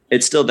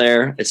it's still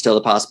there. It's still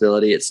a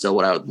possibility. It's still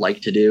what I would like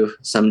to do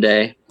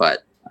someday,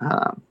 but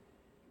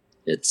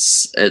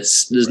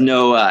there's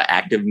no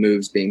active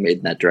moves being made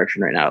in that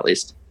direction right now, at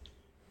least.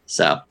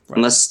 So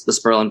unless the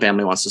Sperlin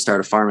family wants to start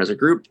a farm as a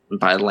group and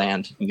buy the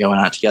land and go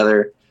out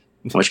together,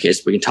 in which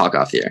case we can talk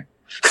off the air.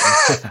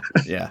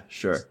 Yeah,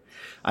 sure.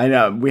 I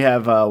know we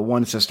have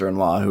one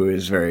sister-in-law who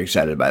is very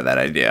excited by that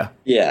idea.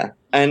 Yeah.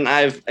 And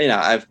I've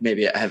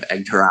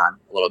egged her on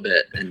a little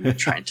bit and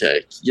trying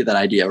to get that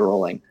idea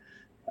rolling.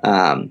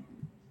 But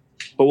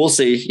we'll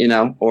see,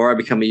 or I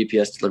become a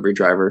UPS delivery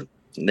driver.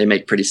 They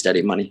make pretty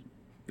steady money.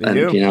 They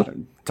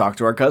do. Talk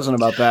to our cousin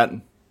about that.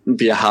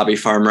 Be a hobby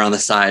farmer on the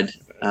side.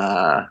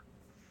 I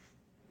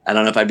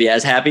don't know if I'd be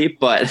as happy,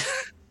 but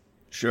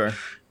sure.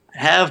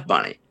 Have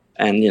money.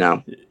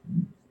 And,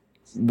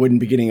 wouldn't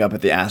be getting up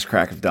at the ass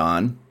crack of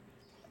dawn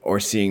or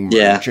seeing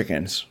more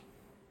chickens.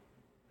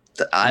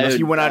 Unless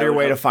you went out of your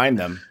way to find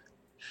them.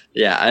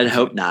 Yeah, I'd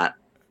hope not.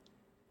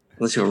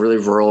 Unless you have a really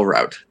rural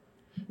route.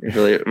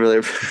 Really,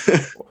 really.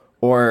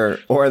 or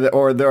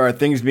there are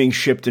things being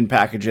shipped in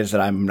packages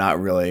that I'm not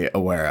really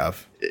aware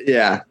of.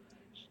 Yeah.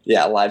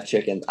 Yeah, live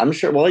chickens. I'm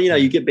sure. Well,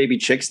 you get baby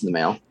chicks in the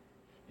mail.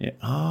 Yeah.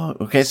 Oh,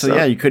 okay. So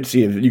yeah, you could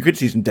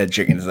see some dead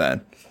chickens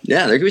then.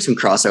 Yeah, there could be some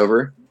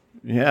crossover.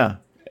 Yeah.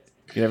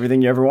 Get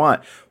everything you ever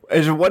want.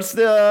 What's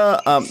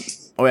the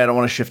I don't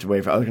want to shift away. I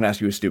was going to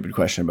ask you a stupid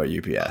question about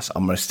UPS.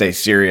 I'm going to stay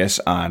serious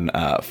on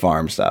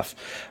farm stuff.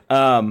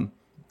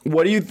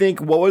 What do you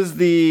think? What was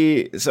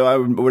so I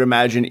would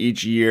imagine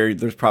each year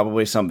there's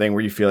probably something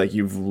where you feel like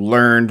you've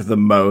learned the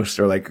most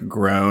or like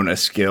grown a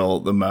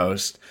skill the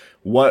most.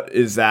 What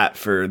is that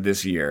for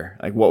this year?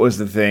 Like, what was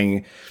the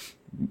thing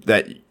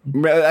that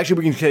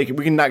actually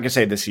we can not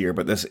say this year,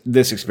 but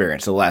this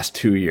experience, the last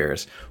 2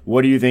 years,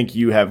 what do you think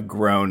you have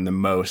grown the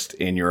most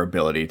in your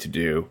ability to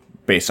do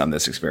based on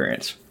this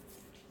experience?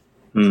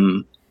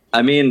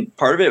 I mean,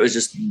 part of it was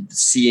just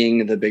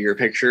seeing the bigger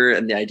picture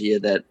and the idea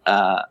that,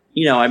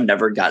 I've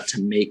never got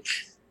to make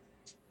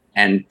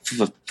and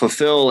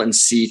fulfill and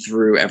see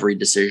through every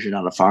decision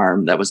on a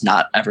farm. That was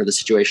not ever the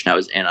situation I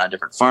was in on a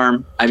different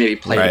farm. I maybe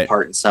played a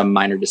part in some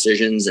minor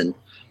decisions. And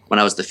when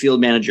I was the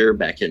field manager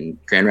back in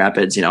Grand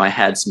Rapids, I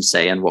had some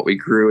say in what we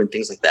grew and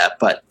things like that.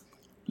 But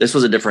this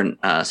was a different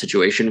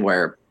situation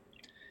where,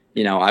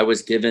 I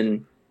was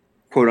given,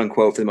 quote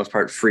unquote, for the most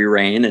part, free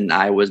reign. And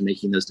I was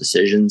making those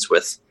decisions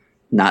with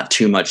not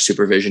too much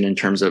supervision in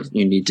terms of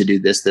you need to do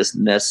this, this,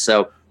 and this.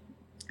 So,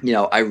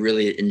 I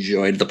really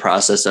enjoyed the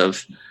process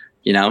of,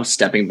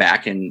 stepping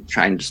back and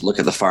trying to just look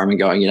at the farm and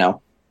going,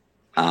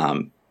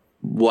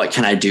 what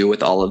can I do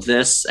with all of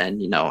this?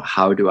 And,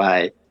 how do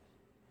I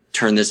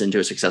turn this into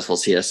a successful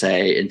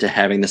CSA, into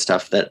having the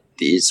stuff that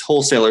these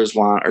wholesalers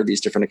want or these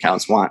different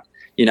accounts want?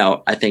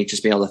 I think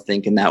just being able to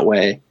think in that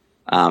way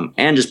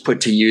and just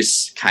put to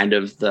use kind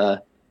of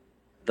the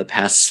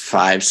past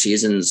 5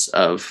 seasons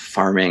of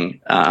farming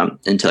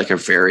into like a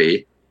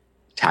very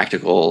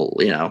tactical,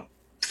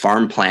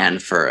 farm plan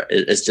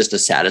it's just a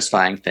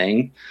satisfying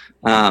thing.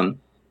 And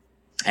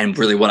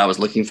really what I was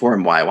looking for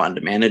and why I wanted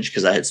to manage,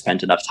 because I had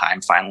spent enough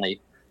time finally,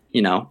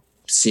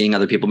 seeing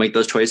other people make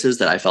those choices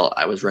that I felt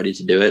I was ready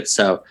to do it.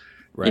 So,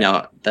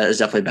 that has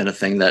definitely been a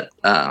thing that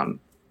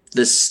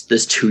this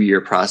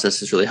 2-year process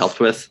has really helped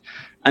with.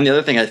 And the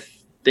other thing I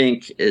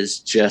think is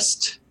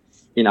just,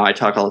 I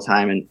talk all the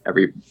time and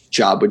every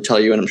job would tell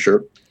you, and I'm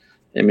sure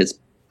it's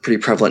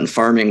pretty prevalent in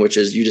farming, which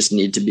is you just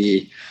need to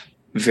be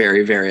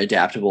very, very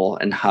adaptable.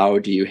 And how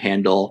do you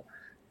handle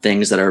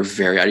things that are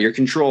very out of your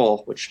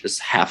control, which is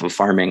half of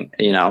farming,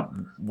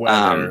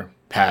 weather,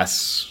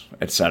 pests,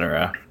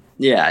 etc.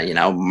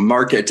 Yeah.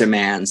 Market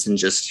demands and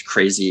just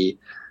crazy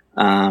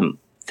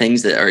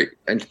things that are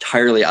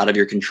entirely out of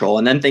your control.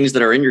 And then things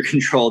that are in your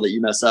control that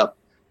you mess up,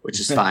 which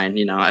is fine.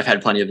 I've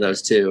had plenty of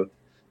those too.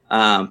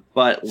 But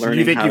learning so do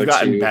you think you've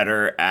gotten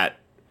better at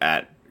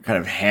kind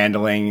of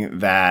handling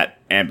that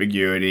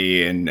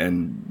ambiguity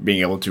and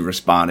being able to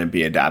respond and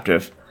be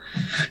adaptive?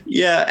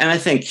 Yeah. And I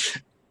think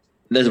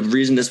the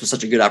reason this was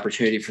such a good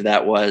opportunity for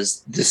that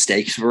was the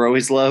stakes were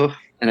always low.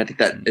 And I think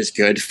that is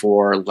good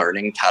for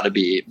learning how to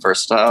be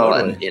versatile.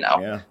 Totally.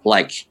 And,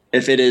 like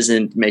if it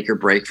isn't make or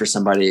break for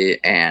somebody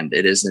and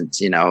it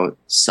isn't,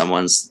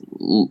 someone's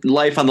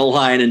life on the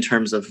line in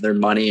terms of their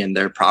money and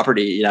their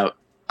property,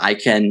 I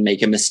can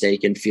make a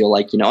mistake and feel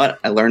like, what,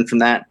 I learned from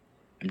that.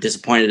 I'm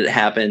disappointed it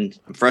happened.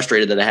 I'm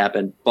frustrated that it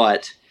happened,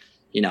 but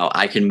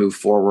I can move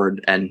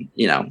forward and,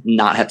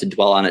 not have to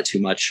dwell on it too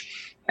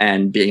much.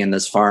 And being in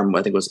this farm,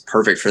 I think was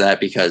perfect for that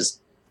because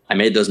I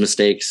made those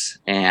mistakes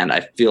and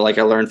I feel like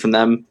I learned from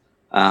them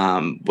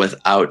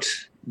without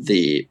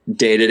the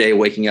day-to-day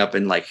waking up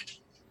and like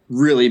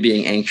really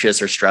being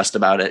anxious or stressed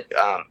about it.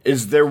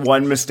 Is there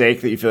one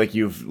mistake that you feel like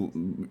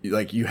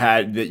you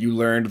had that you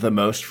learned the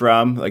most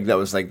from? Like that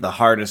was like the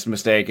hardest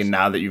mistake, and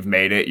now that you've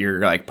made it, you're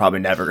like probably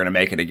never going to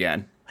make it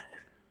again.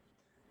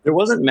 There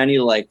wasn't many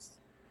like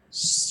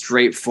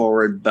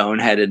straightforward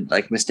boneheaded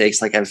like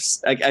mistakes. Like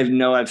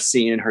I've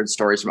seen and heard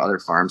stories from other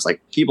farms,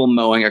 like people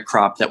mowing a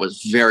crop that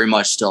was very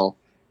much still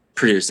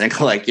producing,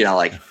 like,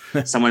 like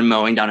someone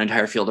mowing down an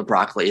entire field of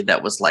broccoli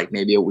that was like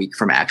maybe a week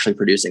from actually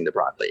producing the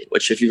broccoli,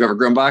 which if you've ever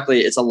grown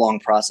broccoli, it's a long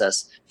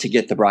process to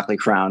get the broccoli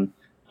crown.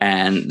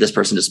 And this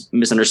person just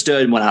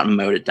misunderstood, went out and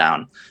mowed it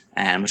down.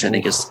 And which I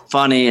think is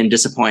funny and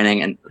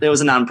disappointing. And it was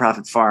a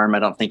nonprofit farm. I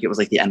don't think it was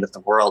like the end of the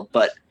world,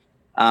 but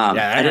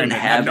I didn't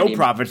have no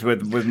profits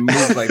with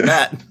moves like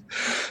that.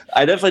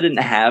 I definitely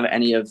didn't have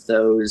any of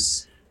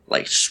those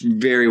like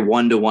very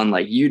one-to-one,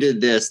 like you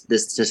did this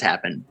just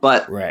happened.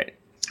 But right.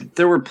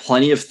 There were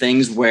plenty of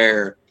things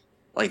where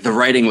like the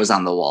writing was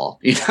on the wall,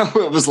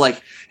 it was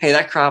like, hey,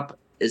 that crop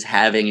is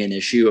having an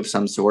issue of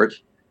some sort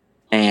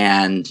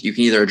and you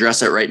can either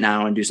address it right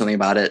now and do something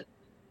about it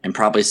and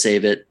probably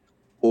save it,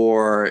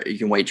 or you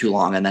can wait too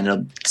long and then a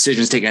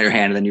decision's taken out of your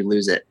hand and then you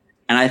lose it.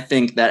 And I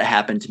think that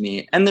happened to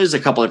me. And there's a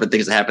couple different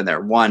things that happened there.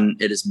 One,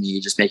 it is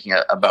me just making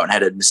a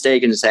boneheaded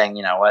mistake and just saying,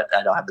 you know what,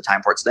 I don't have the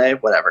time for it today,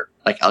 whatever,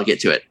 like I'll get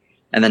to it,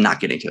 and then not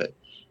getting to it.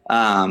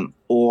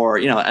 Or,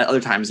 at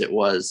other times it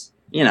was,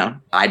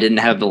 I didn't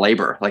have the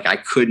labor. Like I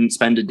couldn't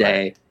spend a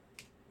day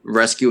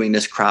rescuing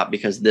this crop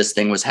because this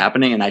thing was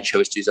happening and I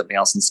chose to do something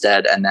else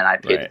instead. And then I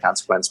paid the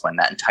consequence when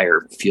that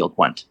entire field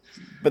went.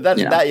 But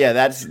that's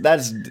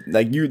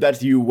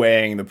you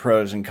weighing the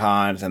pros and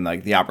cons and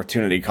like the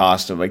opportunity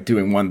cost of like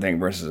doing one thing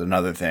versus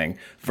another thing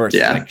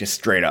versus like just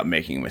straight up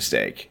making a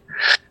mistake.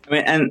 I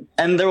mean,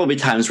 and there will be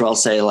times where I'll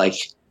say like,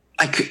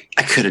 I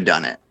could have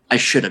done it. I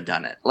should have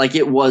done it. Like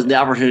it was the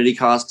opportunity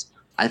cost.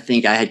 I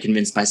think I had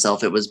convinced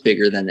myself it was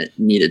bigger than it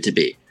needed to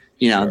be.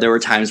 Sure. There were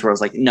times where I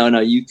was like, no,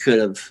 you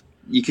could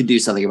do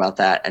something about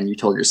that. And you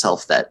told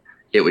yourself that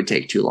it would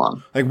take too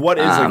long. Like what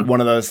is like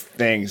one of those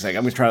things? Like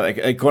I'm just trying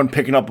to like going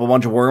picking up a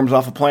bunch of worms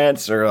off of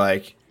plants or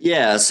like.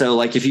 Yeah. So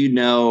like if and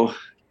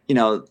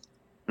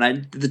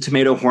the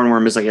tomato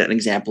hornworm is like an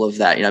example of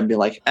that. I'd be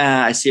like,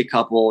 I see a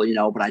couple,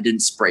 but I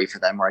didn't spray for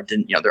them, or I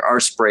didn't, there are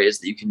sprays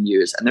that you can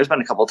use. And there's been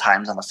a couple of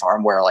times on the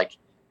farm where like,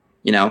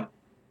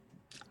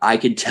 I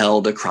could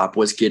tell the crop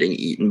was getting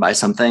eaten by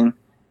something.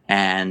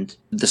 And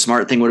the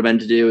smart thing would have been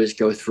to do is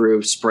go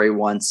through, spray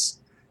once,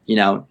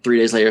 3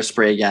 days later,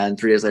 spray again,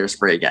 3 days later,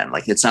 spray again.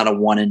 Like it's not a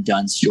one and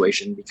done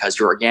situation because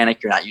you're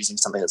organic. You're not using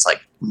something that's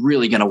like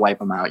really going to wipe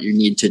them out. You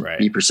need to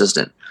be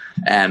persistent.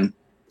 And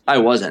I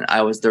wasn't.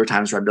 There were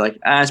times where I'd be like,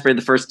 I sprayed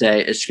the first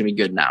day. It's going to be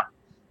good now.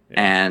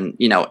 Yeah. And,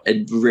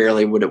 it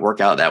rarely would it work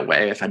out that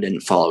way if I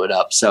didn't follow it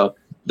up. So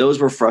those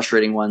were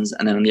frustrating ones.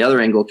 And then on the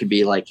other angle could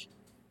be like,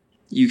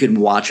 you can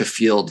watch a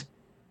field.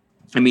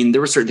 I mean,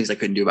 there were certain things I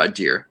couldn't do about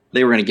deer.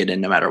 They were going to get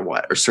in no matter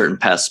what, or certain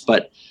pests.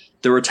 But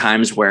there were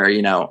times where,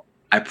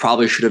 I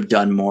probably should have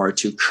done more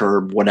to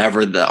curb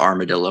whatever the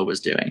armadillo was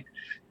doing.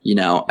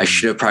 I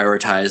should have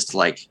prioritized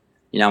like,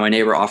 my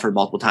neighbor offered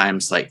multiple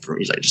times, like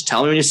he's like, just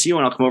tell me when you see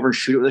one, I'll come over and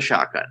shoot it with a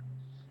shotgun.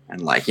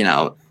 And like,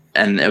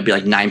 and it would be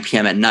like 9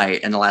 p.m. at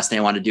night. And the last thing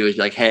I wanted to do is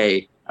be like,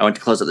 hey, I went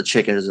to close up the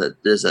chicken.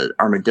 There's an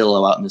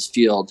armadillo out in this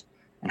field,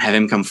 and have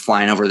him come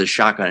flying over the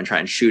shotgun and try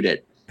and shoot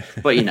it.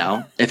 But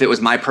if it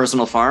was my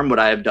personal farm, would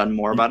I have done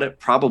more about it?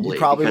 Probably. You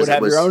probably would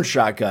have your own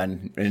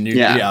shotgun and you'd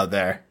be out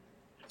there.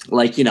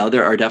 Like,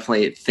 there are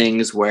definitely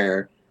things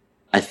where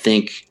I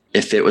think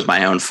if it was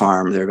my own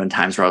farm, there have been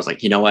times where I was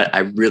like, you know what,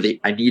 I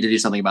need to do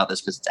something about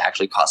this because it's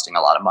actually costing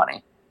a lot of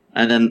money.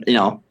 And then,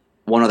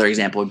 one other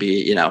example would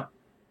be,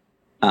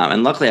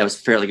 and luckily I was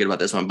fairly good about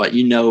this one, but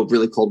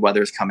really cold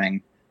weather is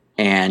coming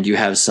and you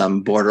have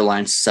some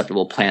borderline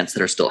susceptible plants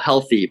that are still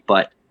healthy,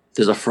 but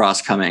there's a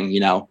frost coming,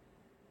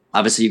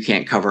 obviously you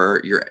can't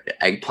cover your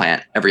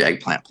every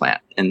eggplant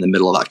plant in the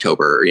middle of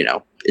October,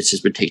 it's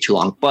just would take too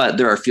long. But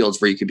there are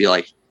fields where you could be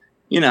like,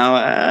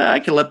 I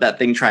could let that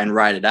thing try and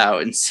ride it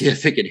out and see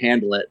if it could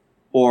handle it.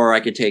 Or I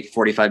could take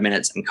 45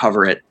 minutes and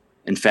cover it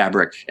in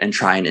fabric and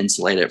try and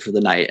insulate it for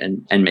the night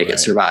and make it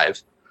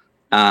survive.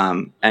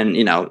 And,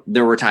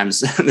 there were times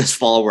this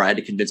fall where I had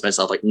to convince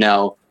myself like,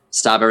 no,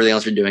 stop everything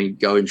else you're doing.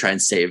 Go and try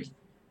and save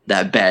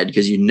that bed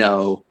because it's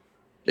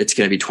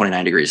going to be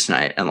 29 degrees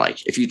tonight. And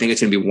like, if you think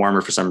it's going to be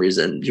warmer for some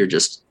reason, you're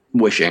just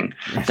wishing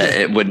that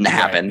it wouldn't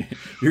happen.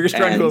 You're just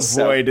trying to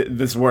avoid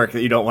this work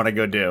that you don't want to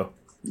go do.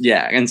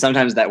 Yeah. And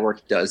sometimes that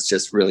work does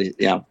just really,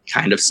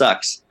 kind of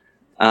sucks.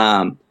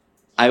 I'm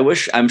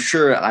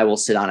sure I will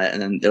sit on it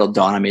and then it'll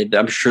dawn on me.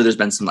 I'm sure there's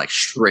been some like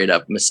straight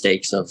up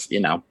mistakes of,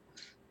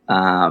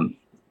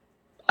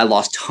 I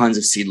lost tons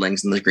of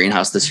seedlings in the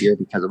greenhouse this year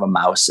because of a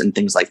mouse and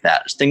things like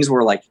that. Things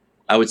where like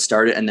I would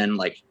start it and then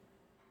like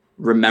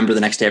remember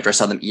the next day after I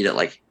saw them eat it,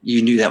 like,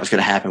 you knew that was going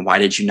to happen. Why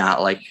did you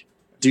not like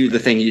do the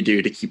thing you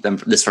do to keep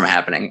this from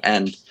happening?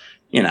 And,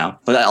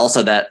 but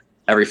also that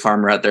every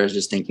farmer out there is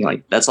just thinking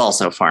like, that's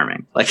also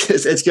farming. Like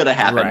it's going to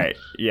happen. Right.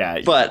 Yeah.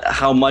 But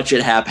how much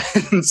it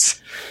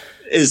happens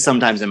is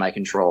sometimes in my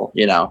control,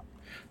 Yeah.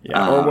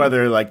 Or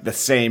whether like the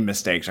same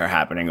mistakes are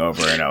happening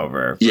over and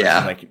over.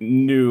 Yeah. Like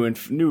new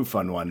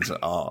fun ones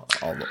all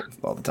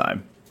the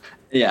time.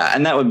 Yeah.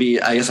 And that would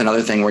be, I guess,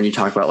 another thing when you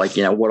talk about like,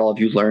 what all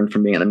have you learned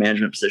from being in a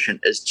management position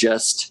is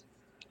just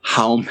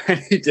how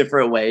many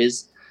different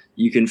ways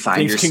you can find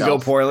things yourself. Can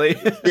go poorly.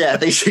 Yeah,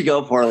 things should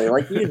go poorly.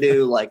 Like you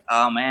do, like,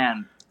 oh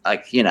man,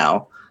 like,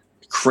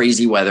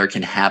 crazy weather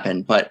can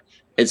happen, but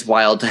it's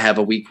wild to have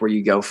a week where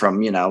you go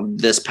from,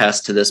 this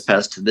pest to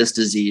this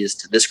disease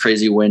to this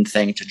crazy wind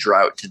thing to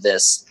drought to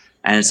this.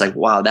 And it's like,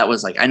 wow, that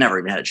was like, I never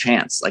even had a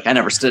chance. Like I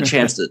never stood a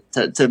chance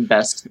to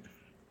best,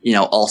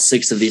 all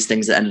 6 of these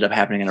things that ended up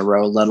happening in a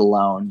row, let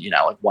alone,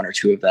 like 1 or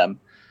 2 of them.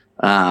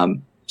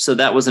 So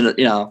that wasn't,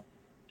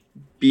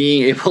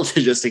 being able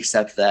to just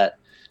accept that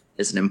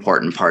is an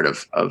important part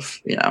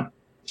of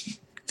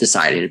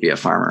deciding to be a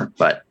farmer.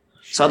 But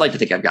so I'd like to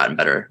think I've gotten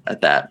better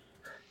at that.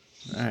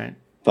 All right.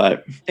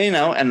 But,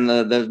 and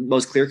the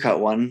most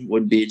clear-cut one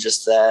would be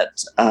just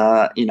that,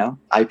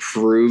 I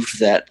proved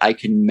that I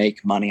can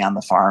make money on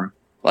the farm,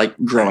 like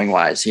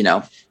growing-wise,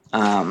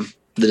 the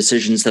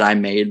decisions that I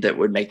made that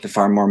would make the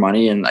farm more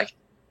money and like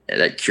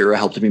that Cura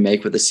helped me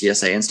make with the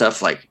CSA and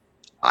stuff, like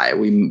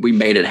we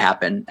made it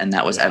happen. And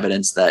that was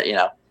evidence that,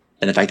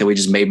 and the fact that we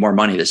just made more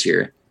money this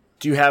year.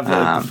 Do you have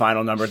the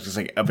final numbers just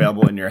like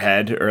available in your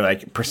head or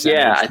like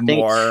percentage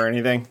more or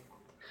anything?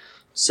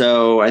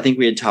 So I think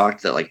we had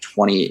talked that like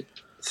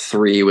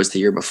 23 was the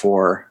year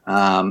before.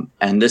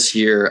 And this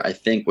year I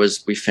think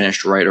we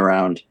finished right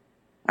around,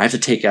 I have to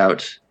take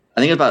out,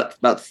 I think about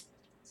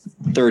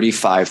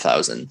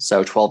 35,000.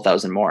 So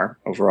 12,000 more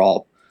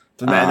overall.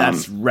 So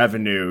that's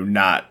revenue,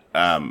 not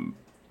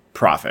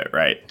profit,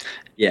 right?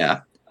 Yeah.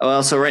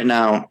 Well, so right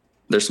now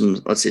there's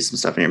let's see some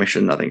stuff in here. Make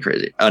sure nothing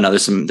crazy. Oh no,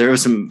 there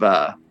was some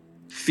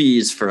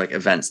fees for like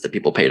events that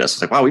people paid us.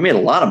 It's like, wow, we made a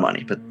lot of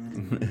money, but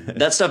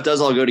that stuff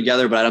does all go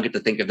together, but I don't get to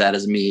think of that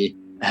as me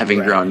having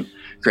grown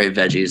great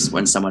veggies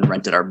when someone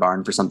rented our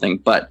barn for something.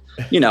 But,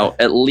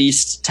 at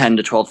least 10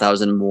 to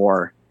 12,000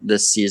 more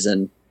this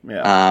season.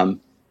 Yeah.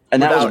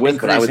 And that was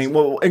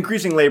with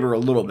increasing labor a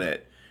little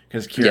bit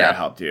because Kira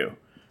helped you.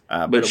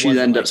 But she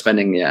ended up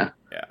spending a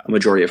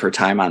majority of her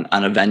time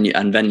on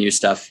venue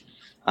stuff.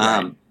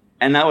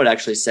 And I would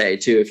actually say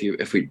too,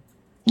 if we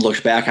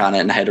looked back on it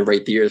and I had to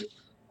rate the years,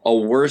 a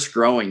worse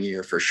growing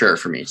year for sure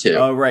for me too.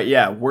 Oh, right.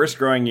 Yeah. Worse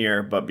growing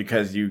year, but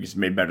because you just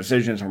made better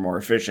decisions, were more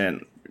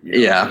efficient.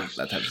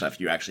 That type of stuff,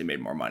 you actually made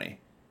more money.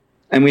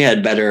 And we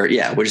had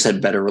we just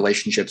had better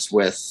relationships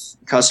with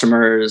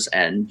customers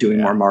and doing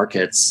more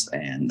markets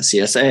and the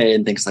CSA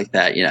and things like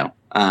that,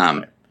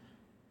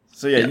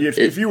 So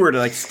if you were to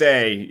like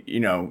stay,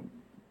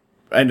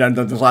 and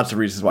there's lots of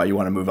reasons why you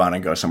want to move on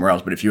and go somewhere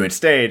else, but if you had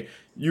stayed,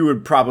 you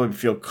would probably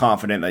feel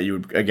confident that you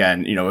would,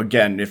 again,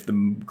 if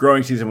the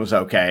growing season was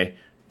okay,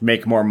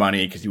 make more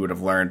money because you would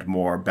have learned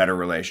more, better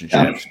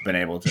relationships, been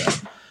able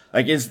to,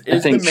 like, is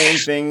the main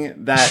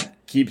thing that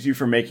keeps you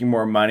from making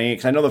more money?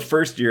 Because I know the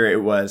first year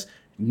it was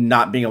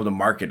not being able to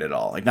market at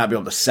all, like not be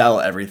able to sell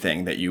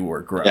everything that you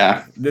were growing.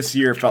 Yeah. This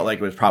year felt like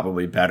it was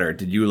probably better.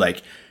 Did you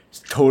like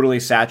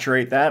totally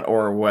saturate that,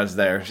 or is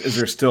there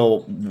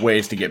still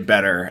ways to get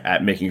better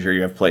at making sure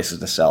you have places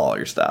to sell all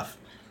your stuff?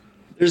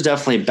 There's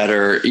definitely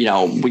better,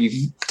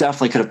 we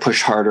definitely could have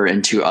pushed harder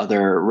into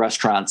other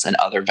restaurants and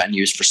other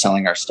venues for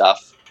selling our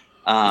stuff.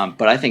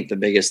 But I think the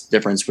biggest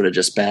difference would have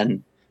just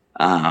been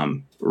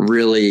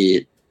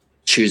really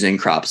choosing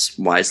crops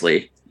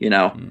wisely, we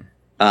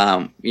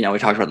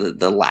talked about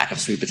the lack of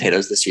sweet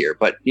potatoes this year,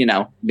 but,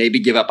 maybe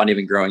give up on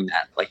even growing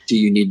that. Like, do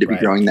you need to be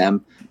growing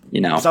them?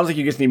 It sounds like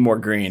you just need more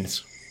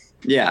greens.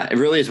 Yeah, it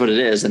really is what it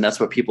is. And that's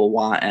what people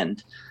want.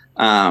 And,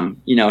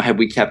 had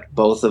we kept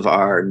both of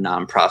our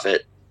nonprofit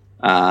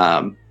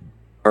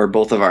or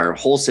both of our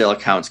wholesale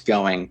accounts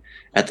going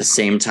at the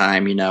same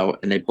time,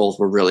 and they both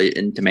were really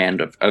in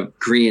demand of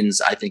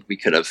greens, I think we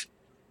could have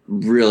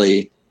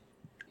really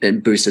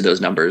boosted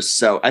those numbers.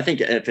 So I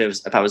think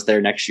if I was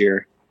there next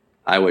year,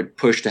 I would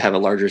push to have a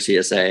larger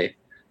CSA,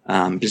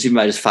 just even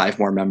by just 5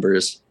 more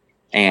members,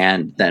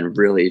 and then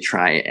really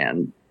try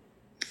and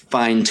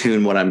fine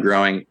tune what I'm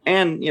growing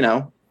and,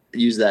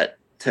 use that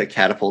to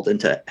catapult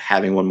into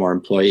having one more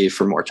employee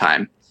for more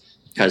time.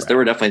 Because there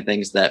were definitely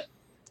things that,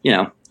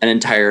 an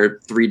entire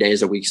 3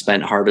 days a week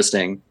spent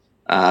harvesting,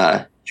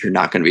 you're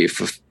not going to be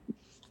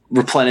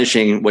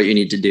replenishing what you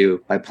need to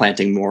do by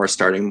planting more,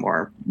 starting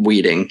more,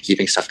 weeding,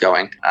 keeping stuff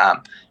going.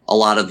 A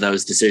lot of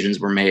those decisions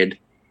were made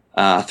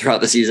throughout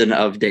the season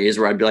of days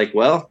where I'd be like,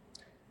 well,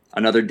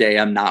 another day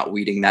I'm not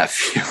weeding that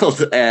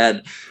field.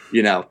 And,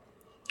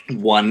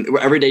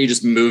 every day you're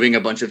just moving a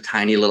bunch of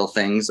tiny little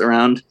things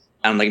around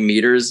on like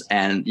meters.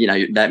 And,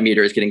 that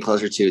meter is getting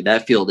closer to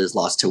that field is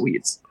lost to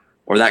weeds,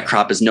 or that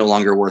crop is no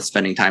longer worth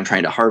spending time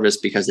trying to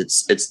harvest because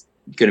it's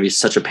going to be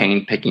such a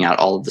pain picking out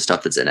all of the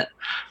stuff that's in it,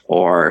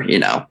 or, you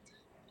know,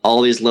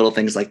 all these little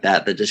things like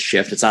that just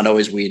shift. It's not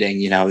always weeding,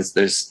 you know,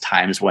 there's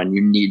times when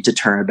you need to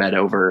turn a bed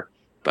over,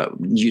 but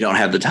you don't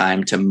have the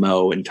time to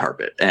mow and tarp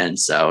it. And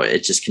so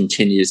it just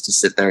continues to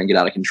sit there and get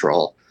out of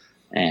control.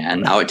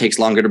 And now it takes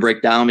longer to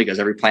break down because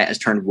every plant has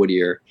turned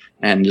woodier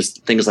and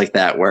just things like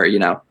that, where, you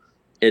know,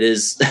 it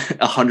is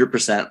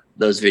 100%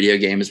 those video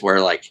games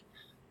where like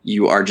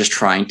you are just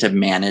trying to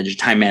manage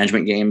time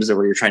management games,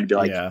 where you're trying to be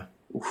like,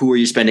 who are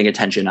you spending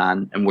attention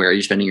on and where are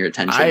you spending your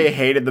attention? I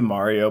hated the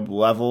Mario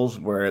levels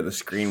where the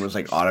screen was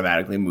like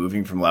automatically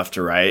moving from left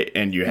to right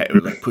and it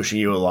was like pushing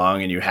you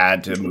along and you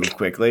had to move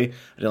quickly.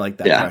 I didn't like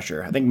that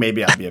pressure. I think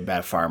maybe I'd be a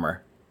bad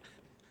farmer.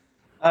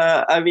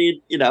 I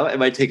mean, you know, it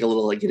might take a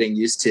little like getting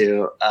used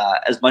to,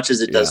 as much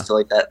as it does feel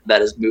like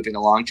that is moving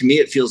along. To me,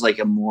 it feels like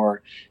a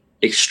more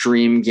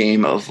extreme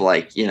game of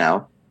like, you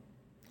know,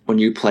 when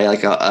you play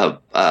like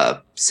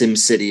a Sim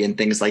City and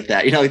things like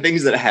that, you know, like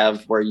things that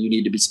have where you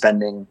need to be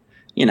spending,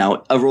 you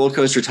know, a roller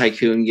coaster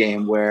tycoon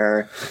game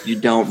where you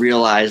don't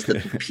realize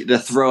that the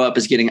throw up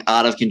is getting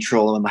out of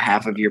control in the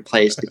half of your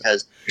place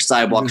because your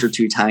sidewalks are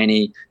too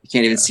tiny. You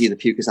can't even see the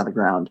puke on the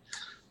ground.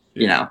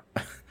 You know,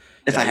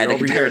 if I had to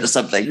compare it to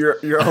something,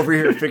 you're over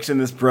here fixing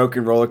this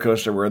broken roller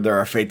coaster where there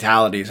are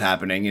fatalities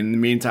happening. In the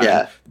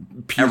meantime,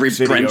 every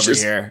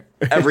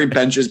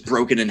bench is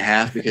broken in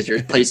half because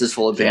your place is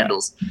full of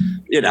vandals.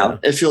 You know,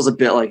 it feels a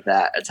bit like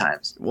that at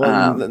times.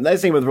 Well, the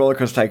nice thing with Roller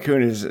Coaster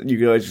Tycoon is you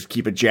can always just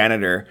keep a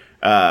janitor.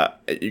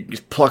 You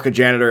just pluck a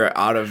janitor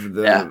out of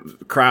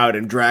the crowd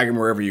and drag him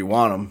wherever you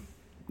want him.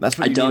 That's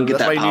what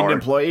That's why you need an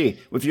employee.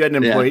 If you had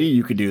an employee,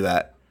 you could do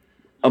that.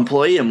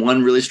 Employee and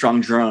one really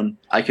strong drone,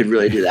 I could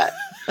really do that.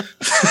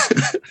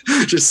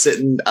 Just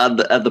sitting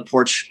at the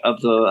porch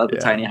of the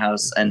tiny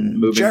house and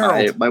moving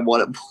my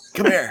one.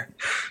 Come here.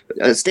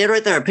 Stand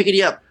right there. I'm picking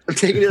you up. I'm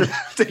taking you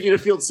to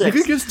field 6.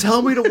 You can just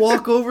tell me to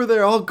walk over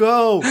there. I'll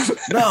go.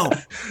 No,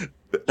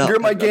 you're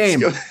my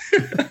game.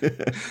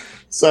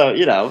 So,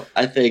 you know,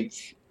 I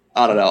think,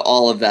 I don't know,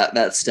 all of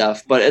that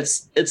stuff, but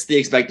it's the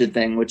expected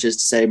thing, which is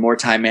to say more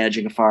time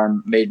managing a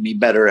farm made me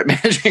better at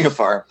managing a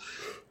farm.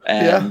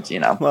 And, you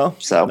know, well,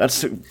 so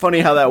that's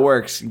funny how that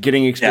works.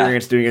 Getting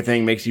experience doing a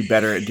thing makes you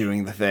better at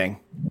doing the thing.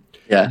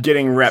 Yeah.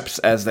 Getting reps,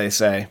 as they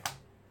say.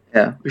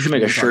 Yeah. We should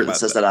make a shirt that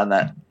says that on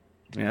that.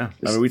 Yeah.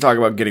 I mean, we talk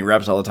about getting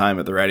reps all the time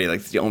at the Ready. Like,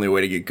 it's the only way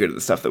to get good at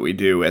the stuff that we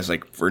do as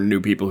like for new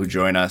people who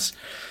join us.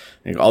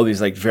 Like, all these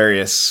like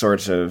various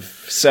sorts of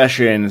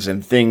sessions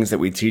and things that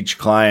we teach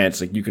clients,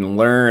 like you can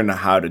learn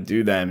how to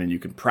do them and you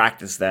can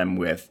practice them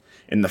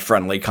in the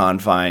friendly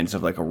confines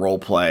of like a role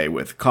play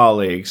with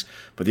colleagues.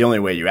 But the only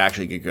way you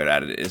actually get good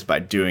at it is by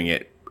doing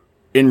it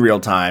in real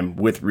time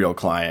with real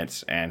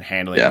clients and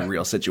handling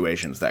real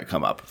situations that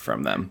come up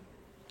from them.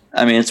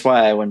 I mean, it's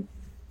why when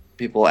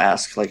people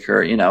ask like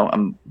her, you know,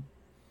 I'm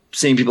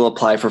seeing people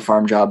apply for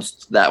farm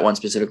jobs. That one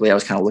specifically, I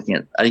was kind of looking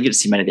at, I didn't get to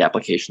see many of the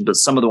applications, but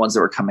some of the ones that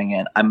were coming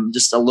in, I'm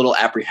just a little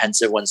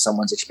apprehensive when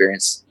someone's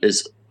experience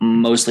is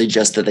mostly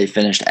just that they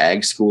finished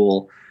ag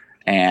school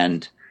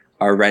and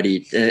are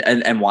ready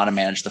and want to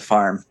manage the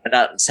farm. I'm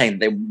not saying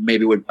they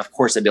maybe would, of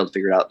course they'd be able to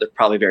figure it out. They're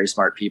probably very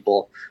smart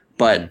people,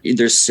 but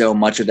there's so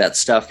much of that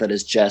stuff that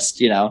is just,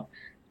 you know,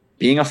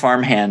 being a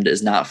farmhand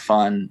is not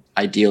fun,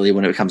 ideally,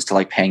 when it comes to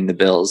like paying the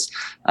bills.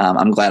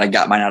 I'm glad I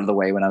got mine out of the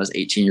way when I was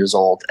 18 years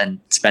old and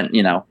spent,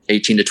 you know,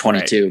 18 to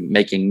 22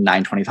 making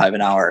 $9.25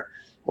 an hour,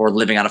 or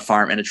living on a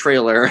farm in a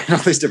trailer and all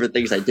these different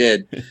things I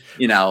did,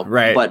 you know,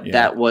 but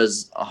that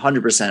was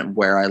 100%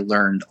 where I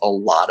learned a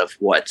lot of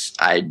what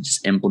I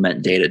just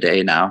implement day to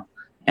day now.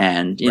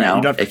 And, you know,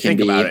 you don't have to think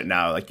about it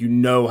now. Like, you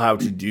know how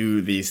to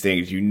do these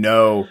things. You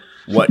know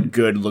what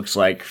good looks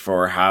like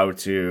for how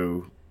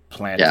to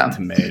plant a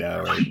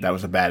tomato. Or that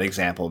was a bad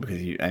example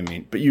because you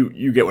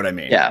get what I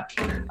mean. Yeah.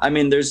 I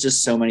mean, there's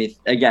just so many,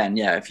 again,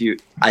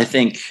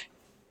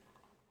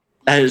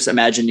 I just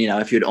imagine, you know,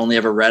 if you'd only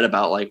ever read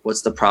about like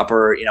what's the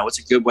proper, you know, what's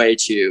a good way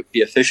to be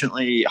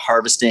efficiently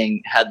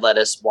harvesting head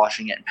lettuce,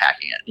 washing it and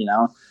packing it, you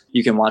know,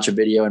 you can watch a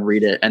video and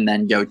read it and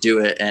then go do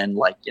it and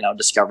like, you know,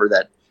 discover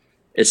that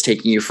it's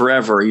taking you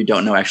forever. You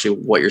don't know actually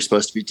what you're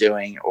supposed to be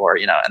doing, or,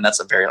 you know, and that's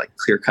a very like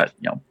clear cut,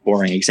 you know,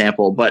 boring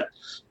example. But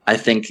I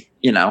think,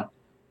 you know,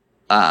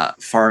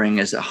 farming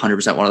is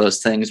 100% one of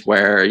those things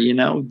where, you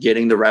know,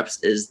 getting the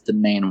reps is the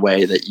main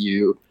way that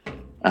you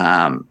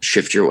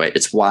shift your weight.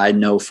 It's why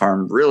no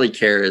farm really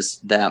cares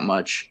that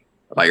much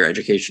about your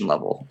education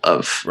level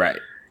of,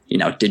 you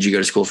know, did you go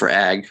to school for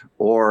ag,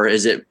 or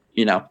is it,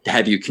 you know,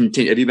 have you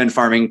been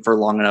farming for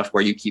long enough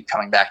where you keep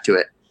coming back to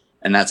it?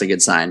 And that's a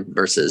good sign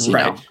versus, you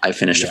know, I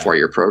finished a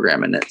 4-year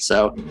program in it.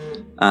 So,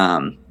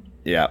 and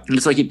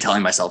that's what I keep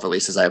telling myself, at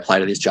least as I apply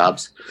to these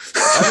jobs.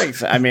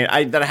 I mean,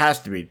 that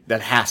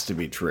has to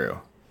be true.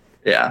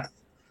 Yeah.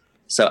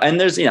 So, and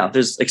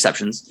there's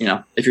exceptions, you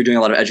know, if you're doing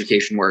a lot of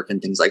education work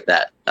and things like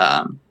that,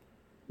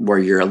 where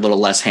you're a little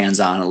less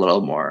hands-on, a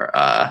little more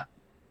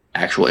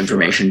actual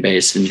information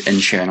based and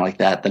sharing like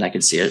that, then I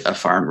could see a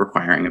farm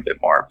requiring a bit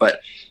more.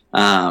 But,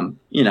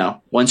 you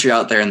know, once you're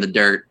out there in the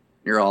dirt,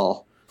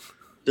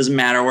 doesn't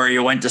matter where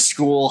you went to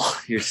school.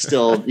 You're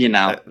still, you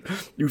know.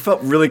 You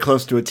felt really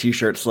close to a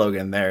t-shirt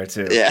slogan there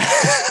too. Yeah.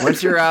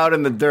 Once you're out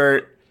in the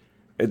dirt,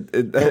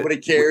 nobody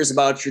cares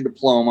about your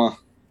diploma.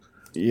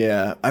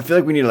 Yeah, I feel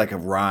like we need like a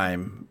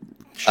rhyme.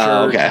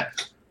 Oh, okay.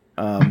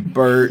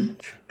 Bert,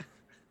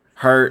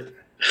 hurt.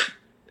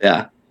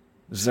 Yeah.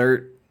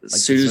 Zert.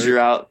 As soon as you're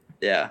out,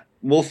 yeah,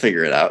 we'll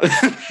figure it out.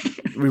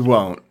 We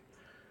won't.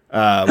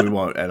 We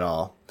won't at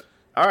all.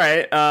 All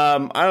right. I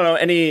don't know.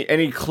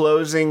 Any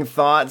closing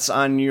thoughts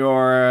on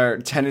your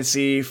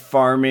Tennessee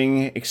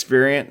farming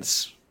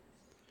experience?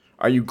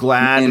 Are you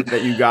glad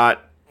that you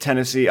got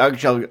Tennessee?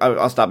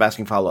 I'll stop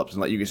asking follow-ups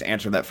and let you just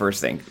answer that first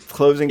thing.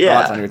 Closing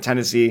thoughts on your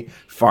Tennessee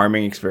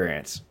farming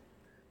experience.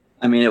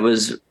 I mean, it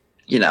was,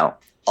 you know,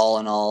 all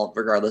in all,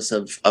 regardless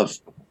of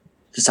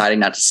deciding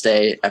not to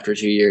stay after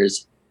 2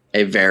 years,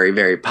 a very,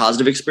 very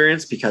positive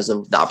experience because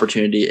of the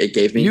opportunity it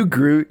gave me. You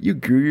grew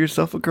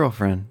yourself a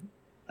girlfriend.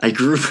 I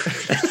grew.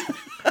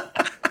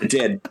 I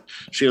did.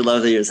 She would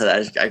love that you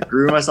said that. I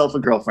grew myself a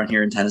girlfriend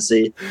here in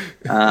Tennessee.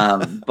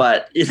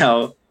 But, you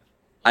know,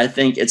 I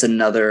think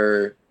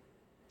the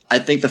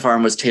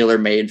farm was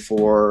tailor-made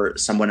for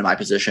someone in my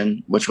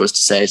position, which was to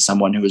say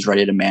someone who was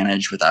ready to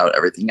manage without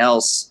everything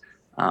else,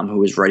 who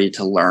was ready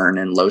to learn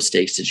in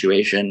low-stakes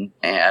situation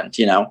and,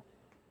 you know,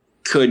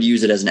 could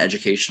use it as an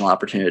educational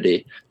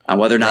opportunity.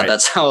 Whether or not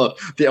that's how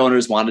the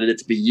owners wanted it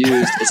to be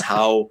used is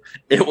how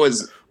it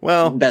was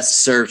best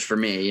served for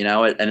me, you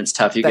know, and it's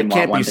tough. You can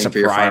want one thing for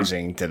your farm.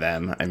 Surprising to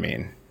them. I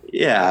mean,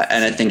 yeah.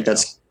 And I think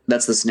that's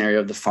the scenario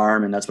of the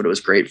farm, and that's what it was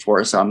great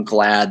for. So I'm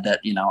glad that,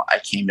 you know, I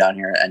came down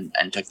here and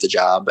took the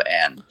job,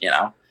 and, you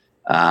know,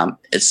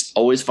 it's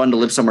always fun to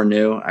live somewhere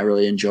new. I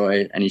really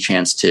enjoy any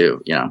chance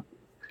to, you know,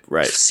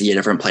 see a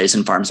different place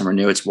and farm somewhere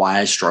new. It's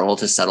why I struggle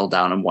to settle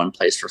down in one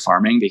place for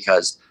farming,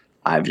 because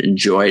I've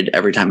enjoyed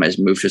every time I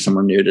move to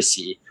somewhere new to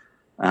see,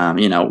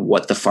 you know,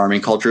 what the farming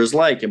culture is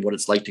like and what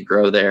it's like to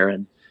grow there.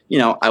 And, you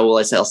know,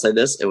 I'll say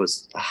this, it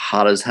was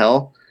hot as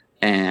hell,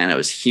 and it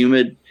was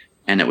humid,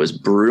 and it was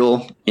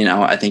brutal. You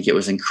know, I think it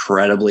was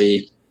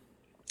incredibly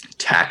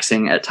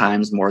taxing at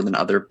times, more than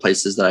other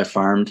places that I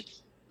farmed.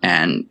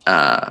 And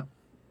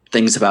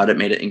things about it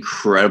made it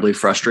incredibly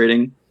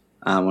frustrating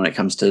when it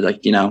comes to,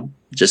 like, you know,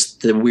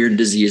 just the weird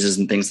diseases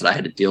and things that I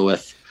had to deal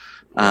with.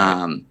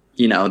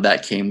 You know,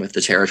 that came with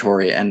the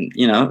territory, and,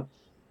 you know,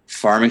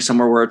 farming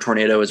somewhere where a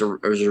tornado is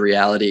a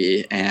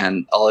reality,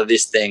 and all of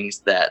these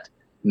things that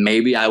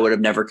maybe I would have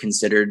never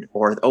considered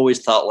or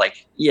always thought,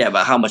 like, yeah,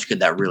 but how much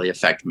could that really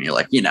affect me?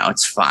 Like, you know,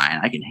 it's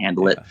fine. I can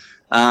handle it.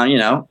 You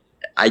know,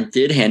 I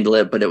did handle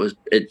it, but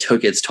it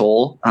took its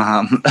toll.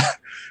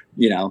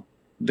 You know,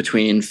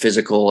 between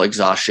physical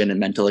exhaustion and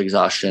mental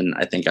exhaustion,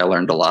 I think I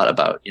learned a lot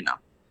about, you know,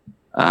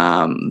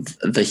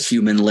 the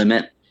human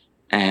limit.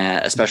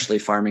 Especially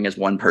farming as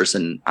one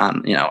person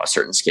on, you know, a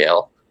certain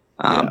scale.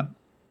 But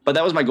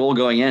that was my goal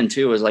going in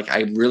too, was like,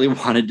 I really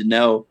wanted to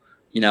know,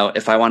 you know,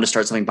 if I wanted to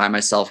start something by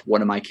myself,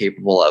 what am I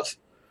capable of?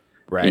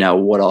 Right. You know,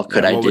 what all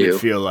could I do? What would it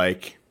feel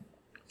like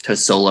to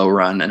solo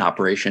run an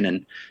operation?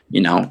 And,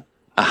 you know,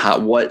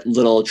 what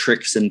little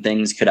tricks and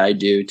things could I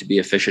do to be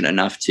efficient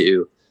enough to,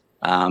 you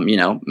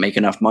know, make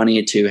enough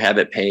money to have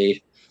it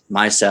pay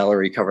my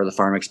salary, cover the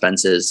farm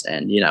expenses,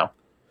 and, you know,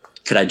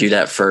 could I do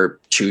that for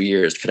 2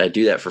 years? Could I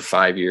do that for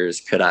 5 years?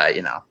 Could I,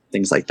 you know,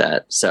 things like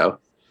that. So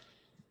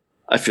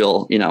I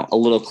feel, you know, a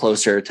little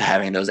closer to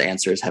having those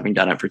answers, having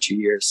done it for 2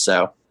 years.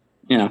 So,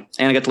 you know,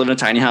 and I got to live in a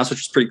tiny house, which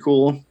was pretty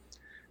cool.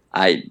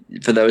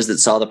 For those that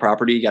saw the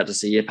property, got to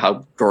see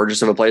how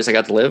gorgeous of a place I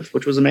got to live,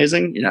 which was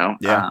amazing. You know,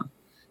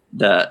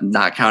 the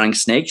not counting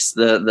snakes,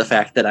 the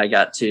fact that I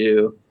got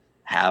to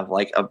have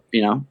like a,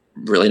 you know,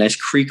 really nice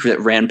creek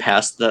that ran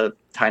past the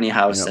tiny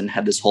house and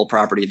had this whole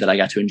property that I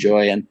got to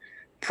enjoy, and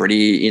pretty,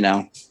 you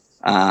know,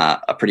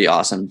 a pretty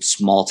awesome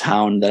small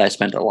town that I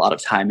spent a lot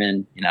of time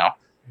in, you know.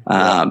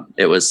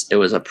 It was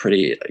a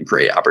pretty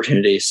great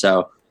opportunity.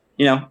 So,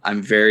 you know,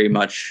 I'm very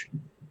much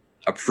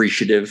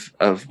appreciative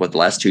of what the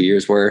last 2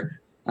 years were.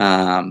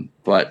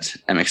 But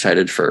I'm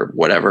excited for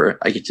whatever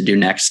I get to do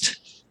next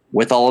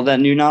with all of that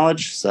new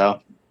knowledge.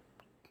 So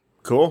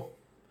cool.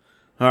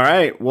 All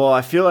right. Well,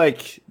 I feel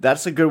like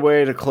that's a good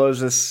way to close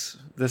this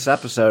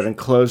episode and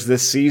close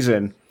this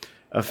season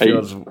of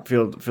fields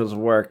of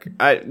work.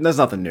 There's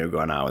nothing new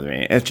going on with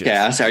me. It's just,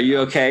 yeah. So are you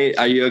okay?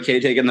 Are you okay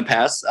taking the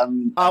pass?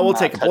 We'll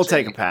take a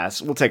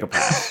pass. We'll take a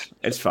pass.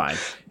 It's fine.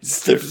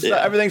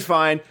 Everything's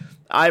fine.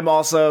 I'm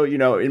also, you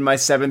know, in my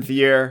 7th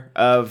year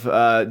of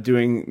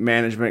doing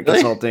management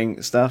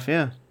consulting stuff.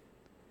 Yeah.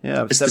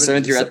 Yeah. It's the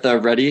 7th year at the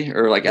Ready,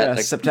 or like at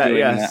September.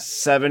 Yeah,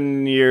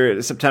 7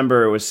 years.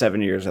 September, it was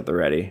 7 years at the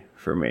Ready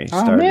for me.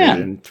 Started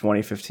in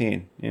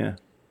 2015. Yeah.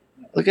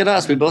 Look at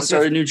us. We both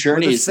started new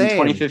journeys in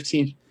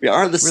 2015. We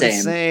are the same. We're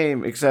the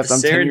same, except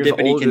I'm 10 years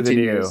older than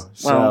you.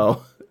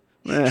 So,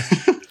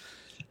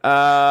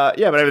 but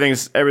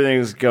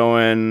everything's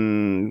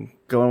going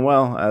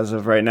well as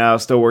of right now.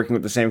 Still working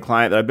with the same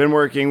client that I've been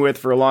working with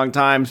for a long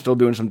time. Still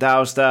doing some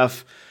DAO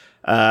stuff.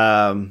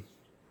 Not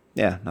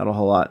a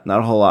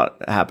whole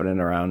lot happening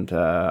around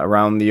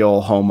the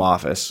old home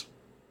office.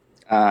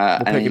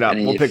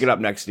 We'll pick it up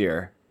next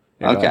year.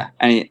 Okay.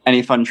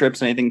 Any fun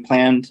trips? Anything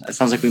planned? It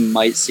sounds like we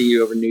might see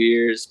you over New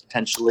Year's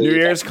potentially. New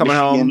Year's coming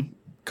home.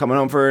 Coming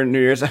home for New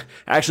Year's. I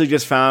actually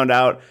just found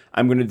out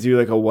I'm going to do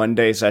like a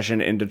 1-day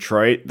session in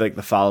Detroit like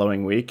the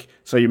following week.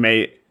 So you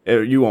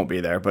won't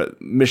be there,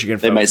 but Michigan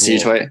folks might see you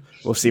twice.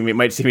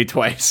 Might see me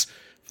twice.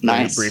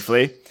 Nice.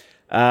 Briefly.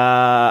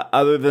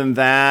 Other than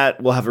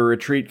that, we'll have a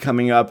retreat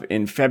coming up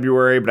in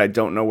February, but I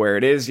don't know where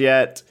it is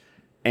yet.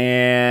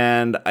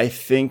 And I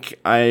think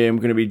I'm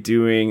going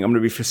to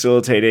be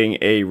facilitating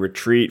a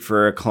retreat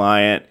for a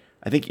client,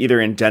 I think either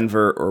in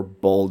Denver or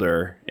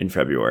Boulder in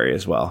February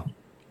as well.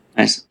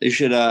 Nice. You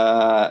should,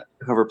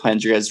 whoever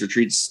plans your guys'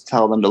 retreats,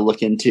 tell them to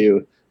look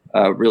into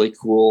a really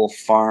cool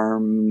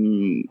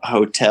farm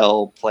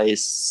hotel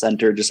place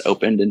center just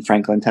opened in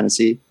Franklin,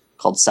 Tennessee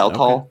called South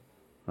Hall.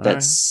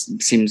 That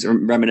seems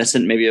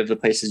reminiscent maybe of the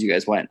places you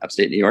guys went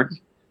upstate New York.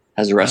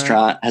 Has a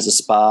restaurant, has a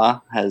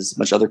spa, has a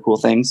bunch of other cool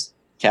things.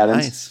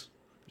 Cabins. Nice.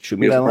 Shoot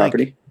me that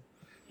property. Link.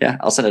 Yeah,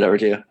 I'll send it over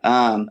to you.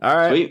 All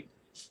right. Sweet.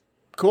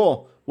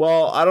 Cool.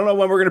 Well, I don't know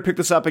when we're going to pick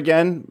this up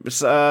again. We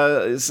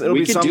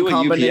could do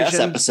a UPS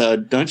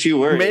episode. Don't you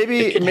worry.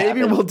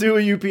 Maybe we'll do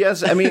a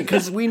UPS. I mean,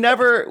 because we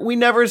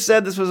never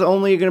said this was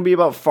only going to be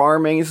about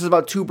farming. This is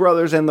about two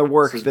brothers and the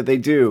work that they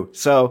do.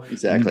 So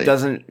exactly. It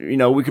doesn't,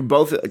 we could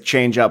both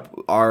change up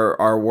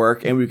our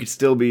work and we could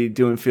still be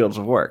doing fields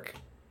of work.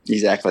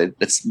 Exactly.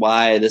 That's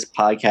why this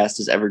podcast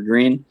is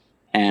evergreen,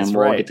 and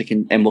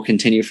we'll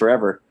continue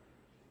forever.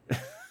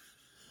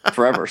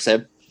 Forever,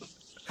 Seb.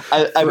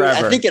 I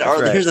think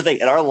here's the thing.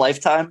 In our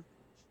lifetime,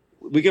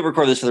 we could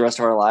record this for the rest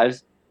of our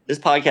lives. This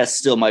podcast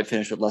still might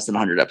finish with less than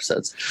 100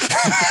 episodes.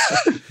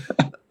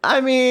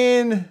 I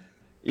mean,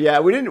 yeah,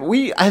 we didn't.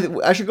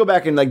 I should go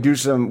back and like do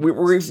some.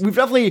 We've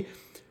definitely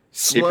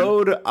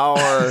slowed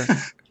our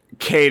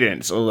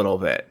cadence a little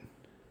bit.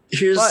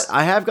 But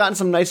I have gotten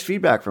some nice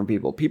feedback from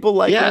people. People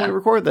like when we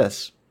record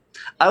this.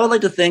 I would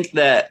like to think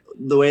that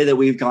the way that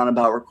we've gone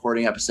about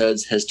recording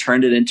episodes has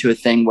turned it into a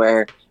thing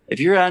where if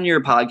you're on your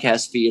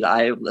podcast feed,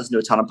 I listen to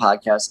a ton of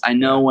podcasts. I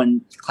know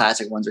when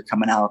classic ones are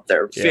coming out.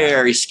 They're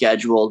very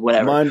scheduled,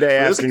 whatever. Monday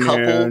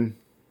afternoon.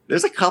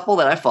 There's a couple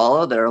that I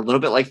follow that are a little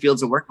bit like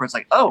Fields of Work where it's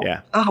like,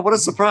 what a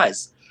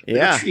surprise.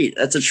 Yeah. What a treat.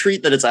 That's a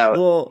treat that it's out.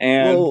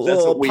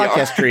 That's what we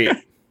podcast treat.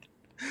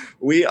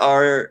 We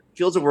are,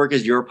 Fields of Work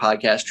is your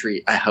podcast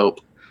treat, I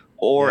hope.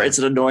 Or it's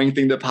an annoying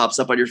thing that pops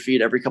up on your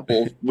feed every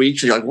couple of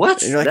weeks. And you're like,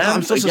 what? And you're like,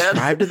 I'm still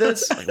subscribed to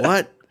this? Like,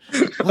 what?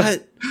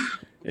 What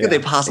could they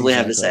possibly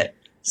have to say?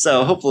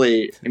 So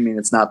hopefully, I mean,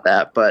 it's not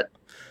that, but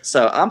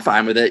so I'm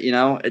fine with it.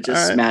 It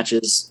just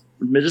matches.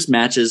 It just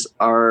matches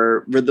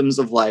our rhythms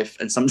of life,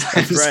 and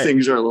sometimes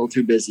things are a little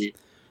too busy.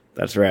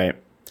 That's right.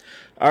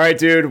 All right,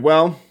 dude.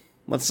 Well,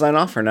 let's sign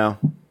off for now.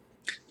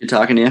 Good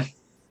talking to you.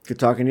 Good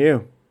talking to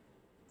you.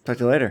 Talk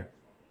to you later.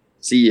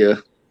 See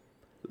you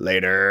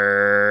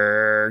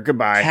later.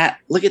 Goodbye. Cat,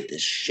 look at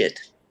this shit.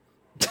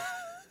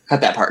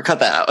 Cut that part. Cut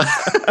that out.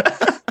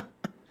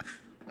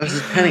 I was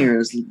just penning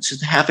her.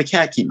 Just half a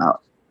cat came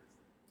out.